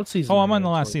 What season? Oh, I'm on the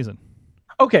last season.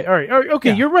 Okay, all right. Okay,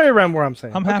 yeah. You're right around where I'm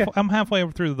saying. I'm halfway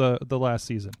through the last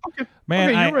season. Okay,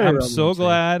 man, I'm so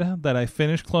glad that I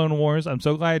finished Clone Wars. I'm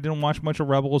so glad I didn't watch much of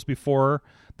Rebels before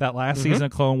that last season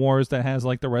of Clone Wars that has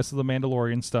like the rest of the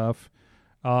Mandalorian stuff.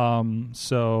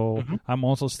 So I'm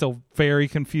also still very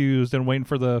confused and waiting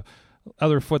for the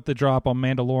other foot to drop on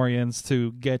Mandalorians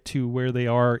to get to where they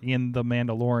are in the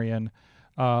Mandalorian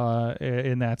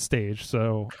in that stage.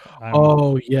 So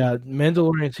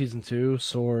Mandalorian season 2,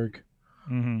 Sorg.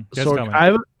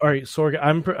 Sorg,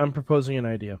 I'm proposing an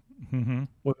idea. When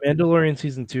Mandalorian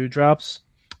season 2 drops,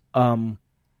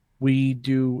 we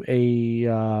do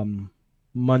a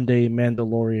Monday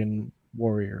Mandalorian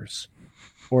Warriors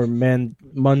or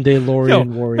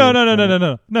Monday-Lorian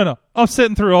Warriors. No. I'm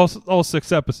sitting through all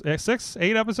 6 episodes.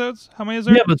 8 episodes? How many is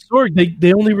there? Yeah, but Sorg,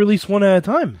 they only release one at a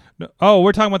time. No. Oh,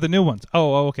 we're talking about the new ones.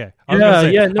 Oh, okay.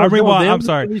 I'm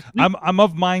sorry. I'm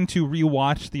of mind to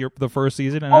rewatch the first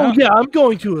season. And I'm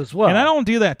going to as well. And I don't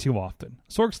do that too often.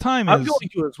 Sorg's time I'm going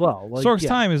to as well. Sorg's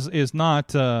time is not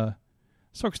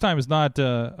Sorg's time is not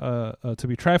to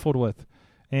be trifled with.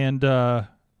 And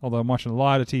although I'm watching a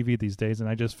lot of TV these days, and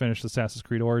I just finished Assassin's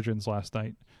Creed Origins last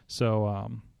night. So,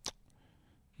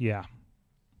 yeah.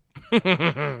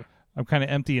 I'm kind of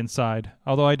empty inside.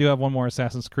 Although I do have one more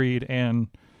Assassin's Creed and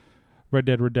Red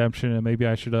Dead Redemption, and maybe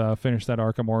I should finish that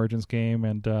Arkham Origins game.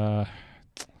 And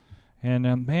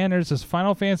man, there's this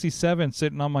Final Fantasy VII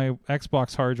sitting on my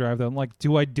Xbox hard drive that I'm like,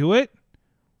 do I do it?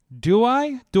 Do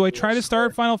I try to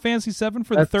start Final Fantasy VII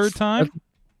for the third time?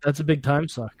 That's a big time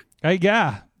suck.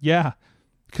 Yeah.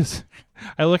 Because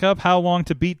I look up how long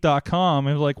to beat.com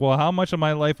and like, well, how much of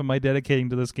my life am I dedicating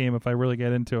to this game if I really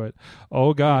get into it?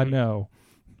 Oh, God, no.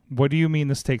 What do you mean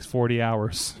this takes 40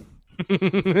 hours?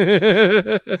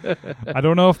 I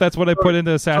don't know if that's what I put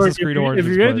into Assassin's Creed Origins. If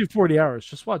you're going to do 40 hours,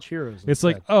 just watch Heroes. It's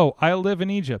like, oh, I live in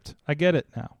Egypt. I get it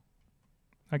now.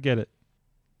 I get it.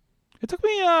 It took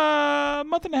me a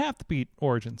month and a half to beat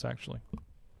Origins, actually.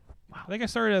 I think I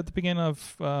started at the beginning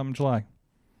of July.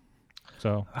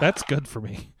 So that's good for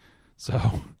me. So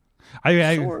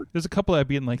there's a couple I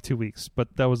beat in like 2 weeks,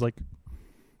 but that was like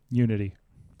Unity.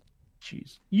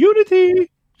 Jeez.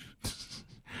 Unity!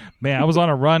 Man, I was on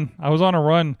a run,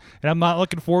 and I'm not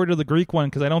looking forward to the Greek one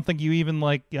because I don't think you even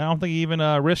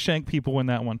wrist shank people in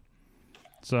that one.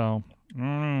 So,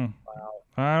 Wow.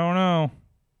 I don't know.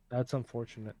 That's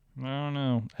unfortunate. I don't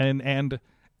know.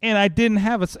 And I didn't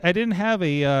have a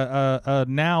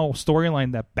now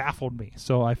storyline that baffled me,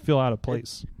 so I feel out of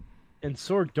place. And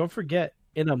Sorg, don't forget,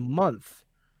 in a month,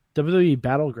 WWE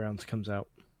Battlegrounds comes out.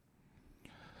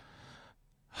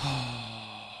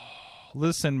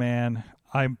 Listen, man,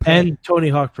 and Tony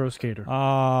Hawk Pro Skater.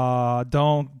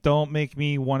 Don't make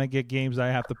me want to get games I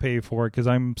have to pay for because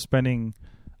I'm spending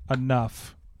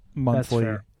enough monthly.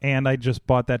 That's fair. And I just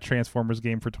bought that Transformers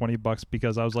game for $20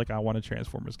 because I was like, I want a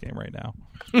Transformers game right now.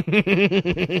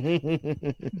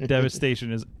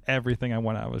 Devastation is everything I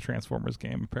want out of a Transformers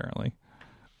game, apparently.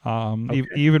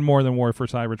 Even more than War for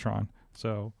Cybertron.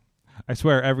 So I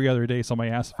swear every other day somebody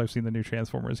asks if I've seen the new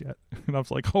Transformers yet. And I was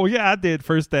like, oh yeah, I did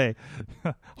first day.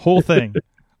 Whole thing.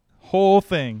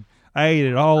 I ate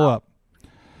it all up.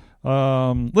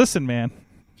 Listen, man.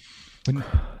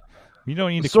 You don't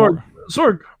need to...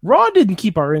 Sorg, Raw didn't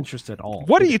keep our interest at all.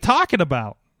 What are you talking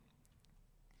about?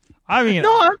 I mean,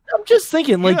 no, I'm just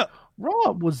thinking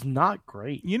Raw was not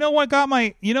great. You know what got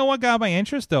my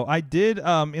interest though? I did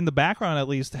in the background at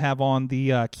least have on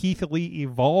the Keith Lee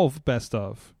Evolve best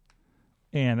of,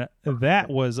 and that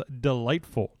was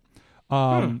delightful.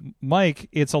 Mike,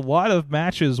 it's a lot of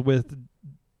matches with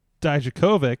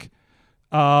Dijakovic,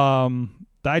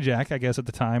 Dijak, I guess at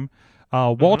the time,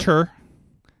 Walter.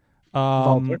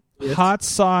 Yes. Hot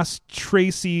Sauce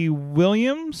Tracy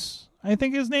Williams, I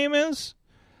think his name is.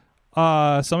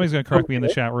 Somebody's going to correct me in the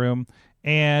chat room.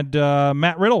 And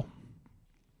Matt Riddle.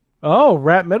 Oh,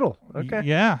 Rat Middle. Okay.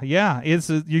 Yeah. It's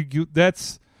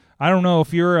that's. I don't know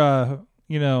if you're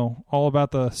all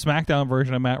about the SmackDown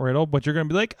version of Matt Riddle, but you're going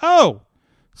to be like, oh,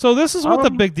 so this is what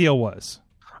the big deal was.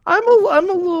 I'm a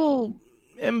little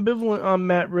ambivalent on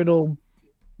Matt Riddle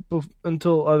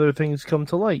until other things come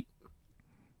to light.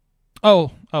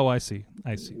 Oh, I see.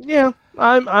 Yeah,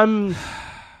 I'm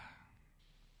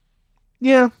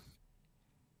Yeah.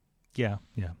 Yeah.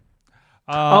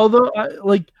 Although,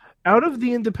 out of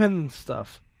the independent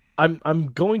stuff,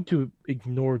 I'm going to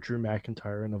ignore Drew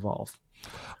McIntyre and Evolve.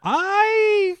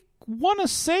 I want to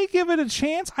say give it a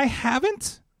chance. I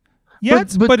haven't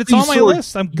yet, but it's on my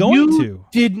list. I'm going to. You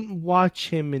didn't watch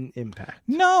him in Impact.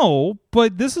 No,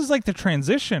 but this is like the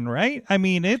transition, right? I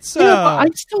mean, it's... but I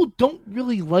still don't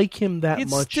really like him that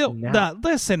much now.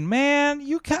 Listen, man,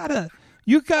 you gotta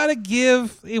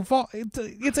give...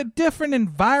 It's a different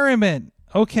environment,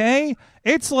 okay?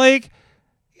 It's like...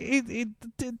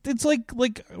 It's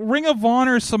like Ring of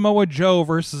Honor Samoa Joe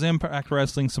versus Impact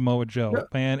Wrestling Samoa Joe,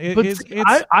 man.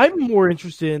 I'm more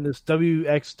interested in this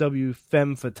WXW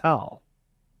Femme Fatale.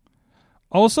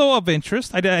 Also of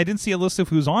interest. I didn't see a list of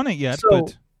who's on it yet,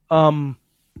 but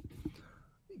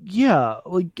yeah,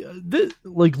 like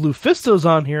Lufisto's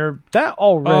on here. That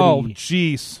already. Oh,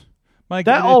 jeez,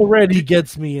 that already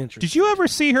gets me interested. Did you ever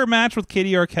see her match with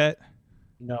Katie Arquette?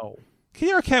 No.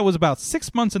 Katie Arquette was about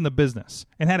 6 months in the business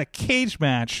and had a cage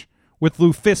match with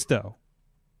Lufisto.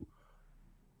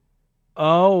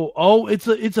 Oh, it's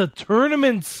a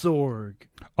tournament, Sorg.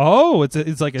 Oh, it's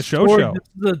like a show. This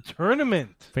is a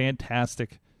tournament.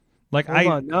 Fantastic. Hold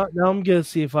on. Now I'm gonna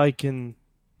see if I can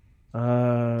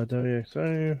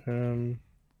WXW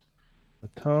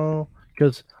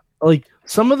because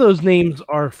some of those names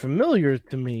are familiar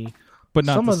to me, but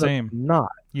not some the of them same.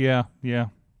 Not. Yeah.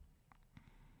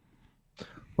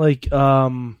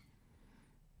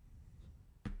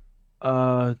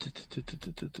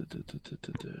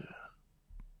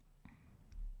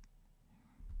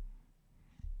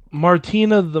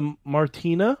 Martina the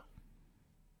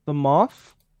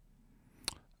Moth.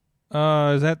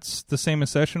 Is that the same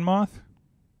as Session Moth?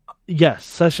 Yes,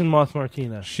 Session Moth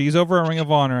Martina. She's over at Ring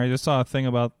of Honor. I just saw a thing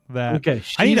about that. Okay,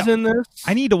 she's in this.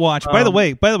 I need to watch. By the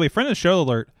way, friend of the show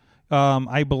alert.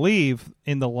 I believe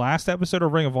in the last episode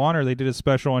of Ring of Honor, they did a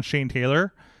special on Shane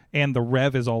Taylor, and the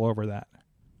Rev is all over that.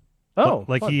 Oh,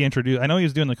 fun. He introduced. I know he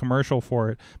was doing the commercial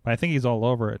for it, but I think he's all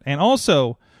over it. And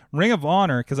also, Ring of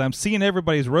Honor, because I'm seeing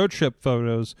everybody's road trip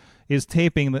photos, is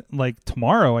taping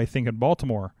tomorrow, I think, in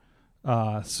Baltimore.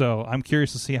 So I'm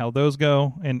curious to see how those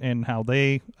go and how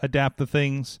they adapt the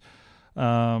things.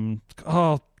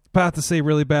 About to say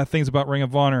really bad things about Ring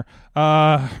of Honor.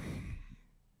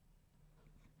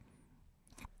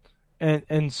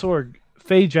 And Sorg,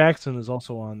 Faye Jackson is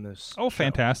also on this. Oh,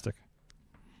 fantastic.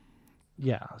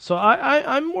 Yeah, so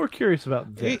I'm more curious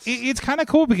about this. It's kind of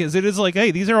cool because it is like, hey,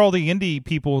 these are all the indie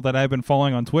people that I've been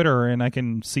following on Twitter, and I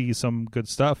can see some good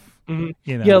stuff. Mm-hmm.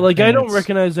 You know? Yeah, I don't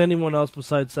recognize anyone else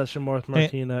besides Session Moth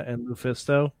Martina and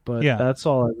Lufisto, but that's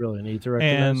all I really need to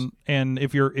recognize. And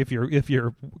if you're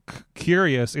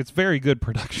curious, it's very good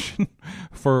production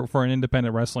for an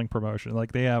independent wrestling promotion.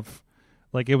 Like they have.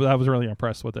 I was really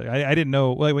impressed with it. I didn't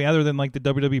know, other than the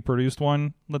WWE produced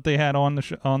one that they had on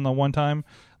the one time.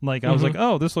 I was like,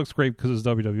 oh, this looks great because it's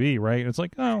WWE, right? It's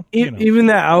like, oh, even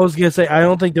that. I was gonna say, I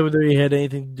don't think WWE had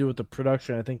anything to do with the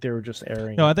production. I think they were just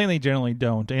airing. No, I think they generally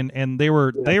don't. And they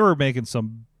were making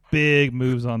some big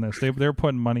moves on this. They're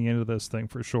putting money into this thing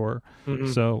for sure.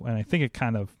 Mm-hmm. So, and I think it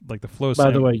kind of the flow.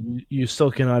 By the way, you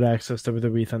still cannot access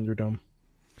WWE Thunderdome.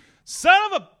 Son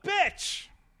of a bitch.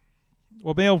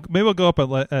 Well, maybe we'll go up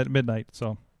at midnight,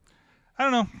 so I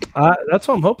don't know. That's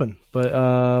what I'm hoping, but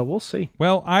we'll see.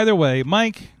 Well, either way,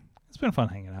 Mike, it's been fun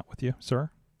hanging out with you,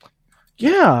 sir.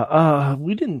 Yeah,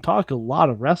 we didn't talk a lot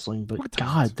of wrestling, but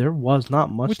God, there was not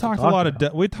much. We talked about a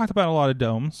lot of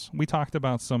domes. We talked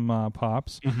about some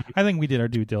pops. Mm-hmm. I think we did our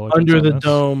due diligence. Under the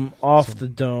dome, off the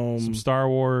dome, some Star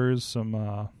Wars, some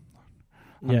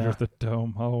Under the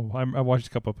Dome. Oh, I watched a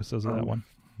couple episodes of that one.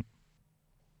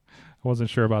 I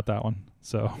wasn't sure about that one,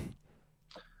 so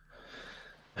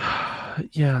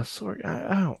yeah. Sorry,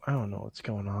 I don't know what's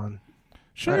going on.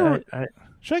 Should I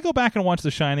go back and watch The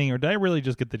Shining, or did I really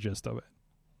just get the gist of it?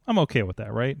 I'm okay with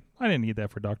that, right? I didn't need that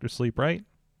for Dr. Sleep, right?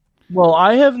 Well,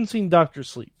 I haven't seen Dr.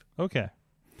 Sleep. Okay,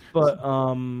 but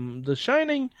The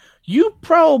Shining, you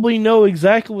probably know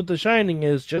exactly what The Shining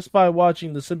is just by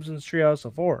watching The Simpsons Treehouse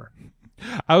of Horror.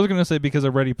 I was going to say because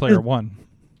of Ready Player One.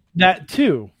 That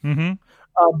too. Mm-hmm.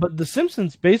 But The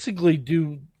Simpsons basically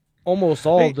do almost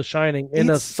all of The Shining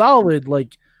in a solid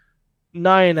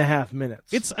 9.5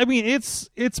 minutes.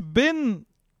 It's been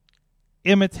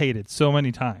imitated so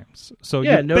many times. So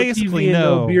yeah, you no basically TV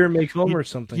know no beer make Homer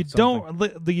something. You don't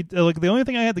the only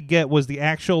thing I had to get was the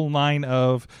actual line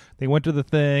of they went to the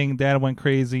thing, Dad went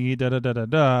crazy, da da da da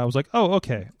da. I was like, oh,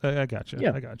 okay, I got you.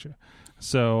 Yeah. I got you.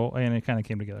 So and it kind of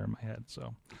came together in my head.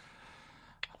 So.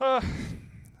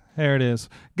 There it is.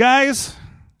 Guys,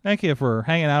 thank you for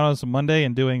hanging out on some Monday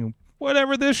and doing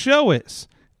whatever this show is.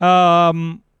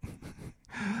 Mad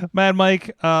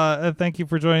Mike, thank you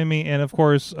for joining me, and of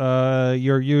course,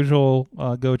 your usual.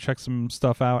 Go check some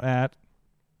stuff out at.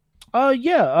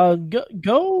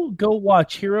 Go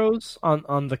watch Heroes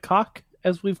on the cock,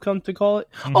 as we've come to call it.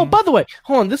 Mm-hmm. Oh, by the way,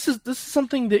 hold on. This is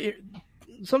something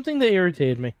that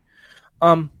irritated me.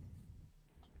 I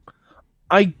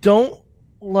don't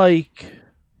like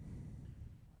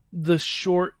the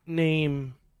short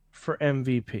name for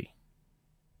MVP.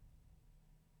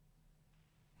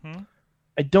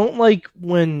 I don't like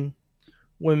when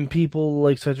people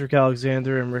like Cedric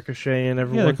Alexander and Ricochet and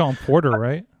everyone. Yeah, they call him Porter,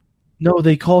 right? No,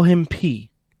 they call him P.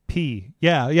 P.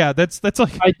 Yeah. That's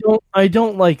like. I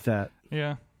don't like that.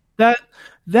 Yeah.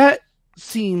 That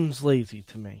seems lazy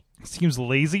to me. Seems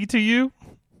lazy to you?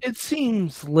 It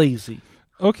seems lazy.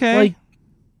 Okay.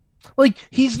 Like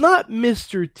he's not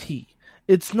Mr. T.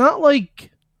 It's not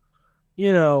like,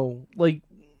 like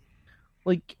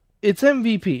it's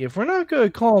MVP. If we're not going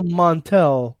to call him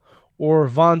Montel or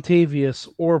Vontavious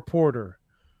or Porter,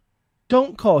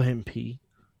 don't call him P.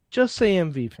 Just say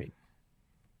MVP.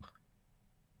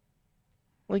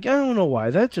 Like, I don't know why.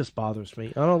 That just bothers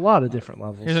me on a lot of different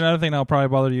levels. Here's another thing that'll probably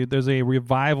bother you. There's a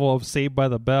revival of Saved by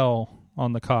the Bell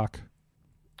on the cock.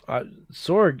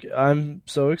 Sorg, I'm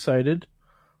so excited.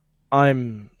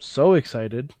 I'm so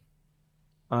excited.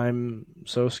 I'm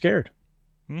so scared.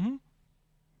 Mm-hmm.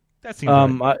 That seems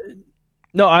right.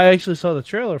 I actually saw the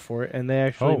trailer for it, and they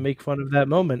actually make fun of that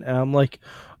moment, and I'm like,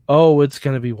 oh, it's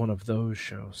going to be one of those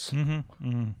shows. Mm-hmm.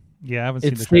 Mm-hmm. Yeah, I haven't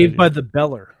seen it. It's Saved by the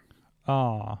Beller.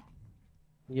 Aw.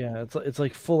 Yeah, it's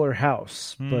like Fuller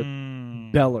House, but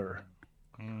Beller.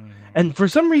 And for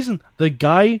some reason, the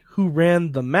guy who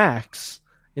ran the Max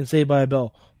in Saved by the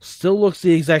Bell still looks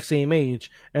the exact same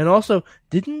age. And also,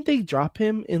 didn't they drop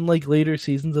him in like later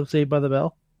seasons of Saved by the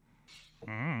Bell?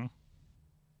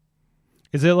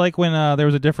 Is it like when there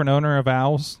was a different owner of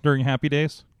Owls during Happy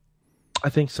Days? I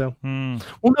think so.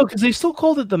 Well, no, because they still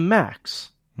called it the Max.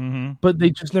 Mm-hmm. But they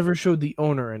just never showed the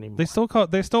owner anymore. They still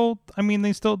called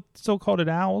it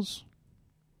Owls.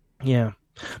 Yeah.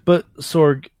 But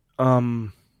Sorg,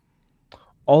 all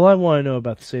I want to know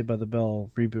about the Saved by the Bell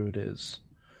reboot is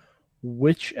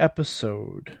which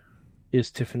episode is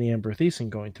Tiffany Amber Thiessen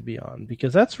going to be on?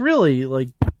 Because that's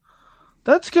really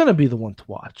that's gonna be the one to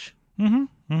watch.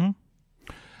 Mm-hmm. Mm-hmm.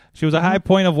 She was a high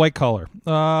point of white collar.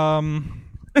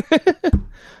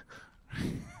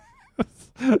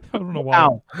 I don't know why.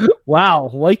 Wow,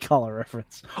 white collar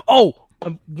reference. Oh,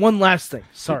 one last thing.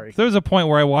 Sorry. There was a point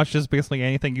where I watched just basically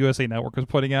anything USA Network was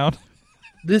putting out.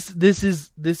 This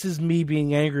is me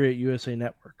being angry at USA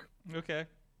Network. Okay.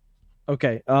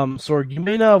 Sorg, you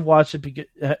may not have watched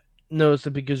it noticed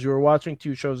it because you were watching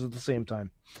two shows at the same time.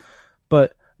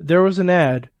 But there was an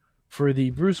ad for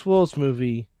the Bruce Willis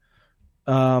movie,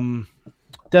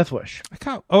 Death Wish.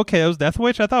 Okay, it was Death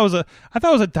Wish. I thought it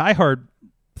was a Die Hard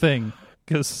thing.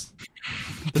 Because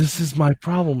this is my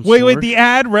problem. Wait, the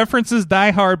ad references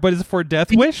Die Hard, but is it for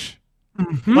Death Wish?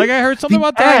 Mm-hmm. Like I heard something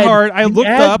about Die Hard. I looked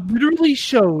up. Literally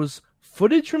shows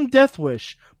footage from Death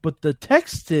Wish, but the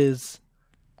text is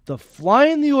the fly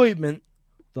in the ointment,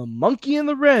 the monkey in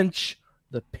the wrench,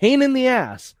 the pain in the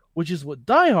ass, which is what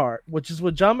John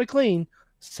McClane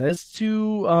says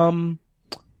to I'm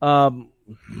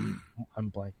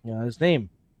blanking on his name.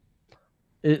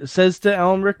 It says to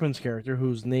Alan Rickman's character,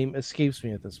 whose name escapes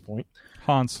me at this point.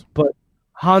 Hans. But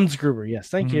Hans Gruber, yes,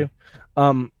 thank you.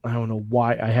 I don't know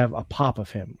why I have a pop of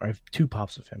him. I have two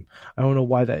pops of him. I don't know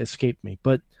why that escaped me.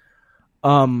 But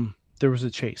there was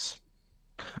a chase.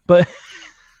 But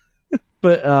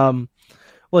they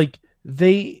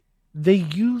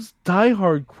use Die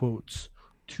Hard quotes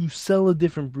to sell a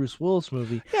different Bruce Willis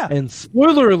movie. Yeah. And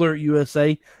spoiler alert,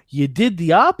 USA, you did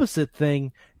the opposite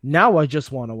thing. Now I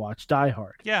just want to watch Die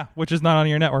Hard. Yeah, which is not on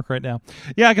your network right now.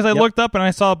 Yeah, because I looked up and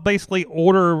I saw basically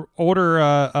order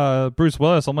Bruce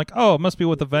Willis. I'm like, oh, it must be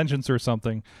With a Vengeance or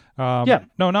something. No,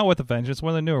 not With a Vengeance. One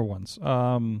of the newer ones.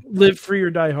 Live Free or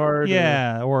Die Hard.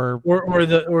 Yeah, or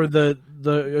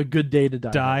the A Good Day to Die.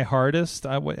 Die Hardest.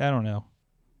 I don't know.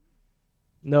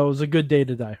 No, it was A Good Day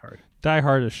to Die Hard. Die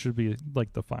Hardest should be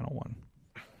like the final one.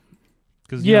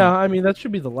 I mean that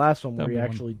should be the last one where he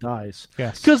actually dies.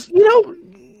 Yes, because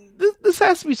this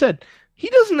has to be said. He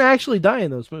doesn't actually die in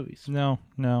those movies. No.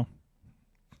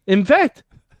 In fact,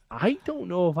 I don't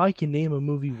know if I can name a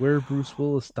movie where Bruce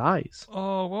Willis dies.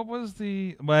 Oh, what was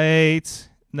the... Wait.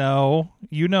 No.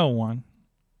 You know one.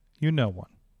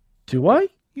 Do I?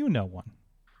 You know one.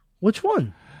 Which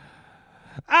one?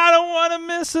 I don't want to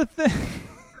miss a thing.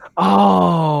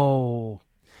 Oh.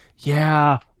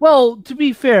 Yeah. Well, to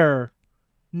be fair,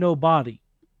 no body.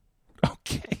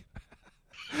 Okay.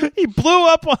 He blew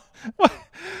up. What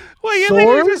you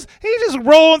Sorg? think he's just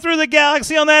rolling through the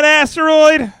galaxy on that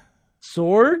asteroid?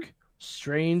 Sorg,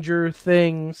 Stranger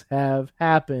Things have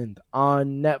happened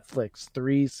on Netflix.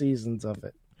 3 seasons of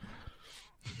it.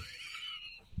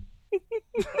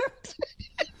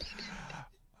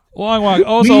 Long walk.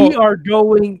 Also, we are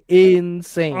going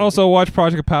insane. Also, watch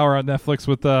Project Power on Netflix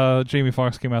with Jamie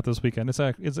Foxx came out this weekend. It's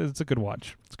a good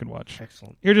watch. It's a good watch.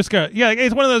 Excellent. You're just gonna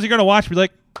it's one of those you're gonna watch. And be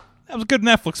like, that was a good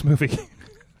Netflix movie,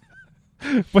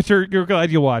 but you're glad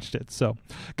you watched it. So,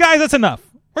 guys, that's enough.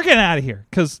 We're getting out of here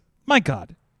because my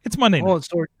God, it's Monday night.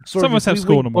 Sorg, Some of us have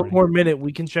school in the morning. One more minute,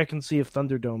 we can check and see if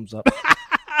Thunderdome's up.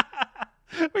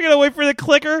 We're gonna wait for the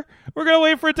clicker. We're gonna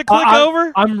wait for it to click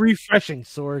over. I'm refreshing,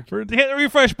 Sorg. Hit the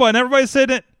refresh button. Everybody's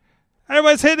hitting it.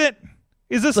 Everybody's hitting it.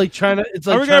 Is this It's like trying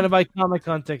to buy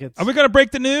Comic-Con tickets. Are we gonna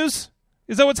break the news?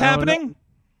 Is that what's happening?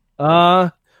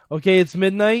 Okay, it's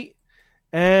midnight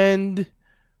and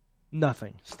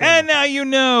nothing. And now you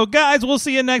know, guys. We'll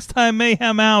see you next time.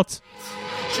 Mayhem out.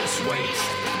 Just wait,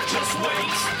 just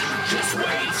wait, just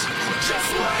wait,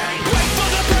 just wait. Wait for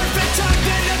the perfect time,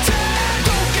 then attack.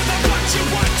 Don't give up what you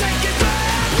want, take it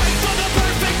back. Wait for the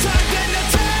perfect time, then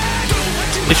attack. Do what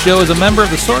you This show is a member of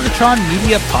the Sorgatron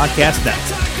Media Podcast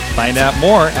Network. Find out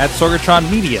more at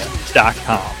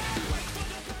sorgatronmedia.com.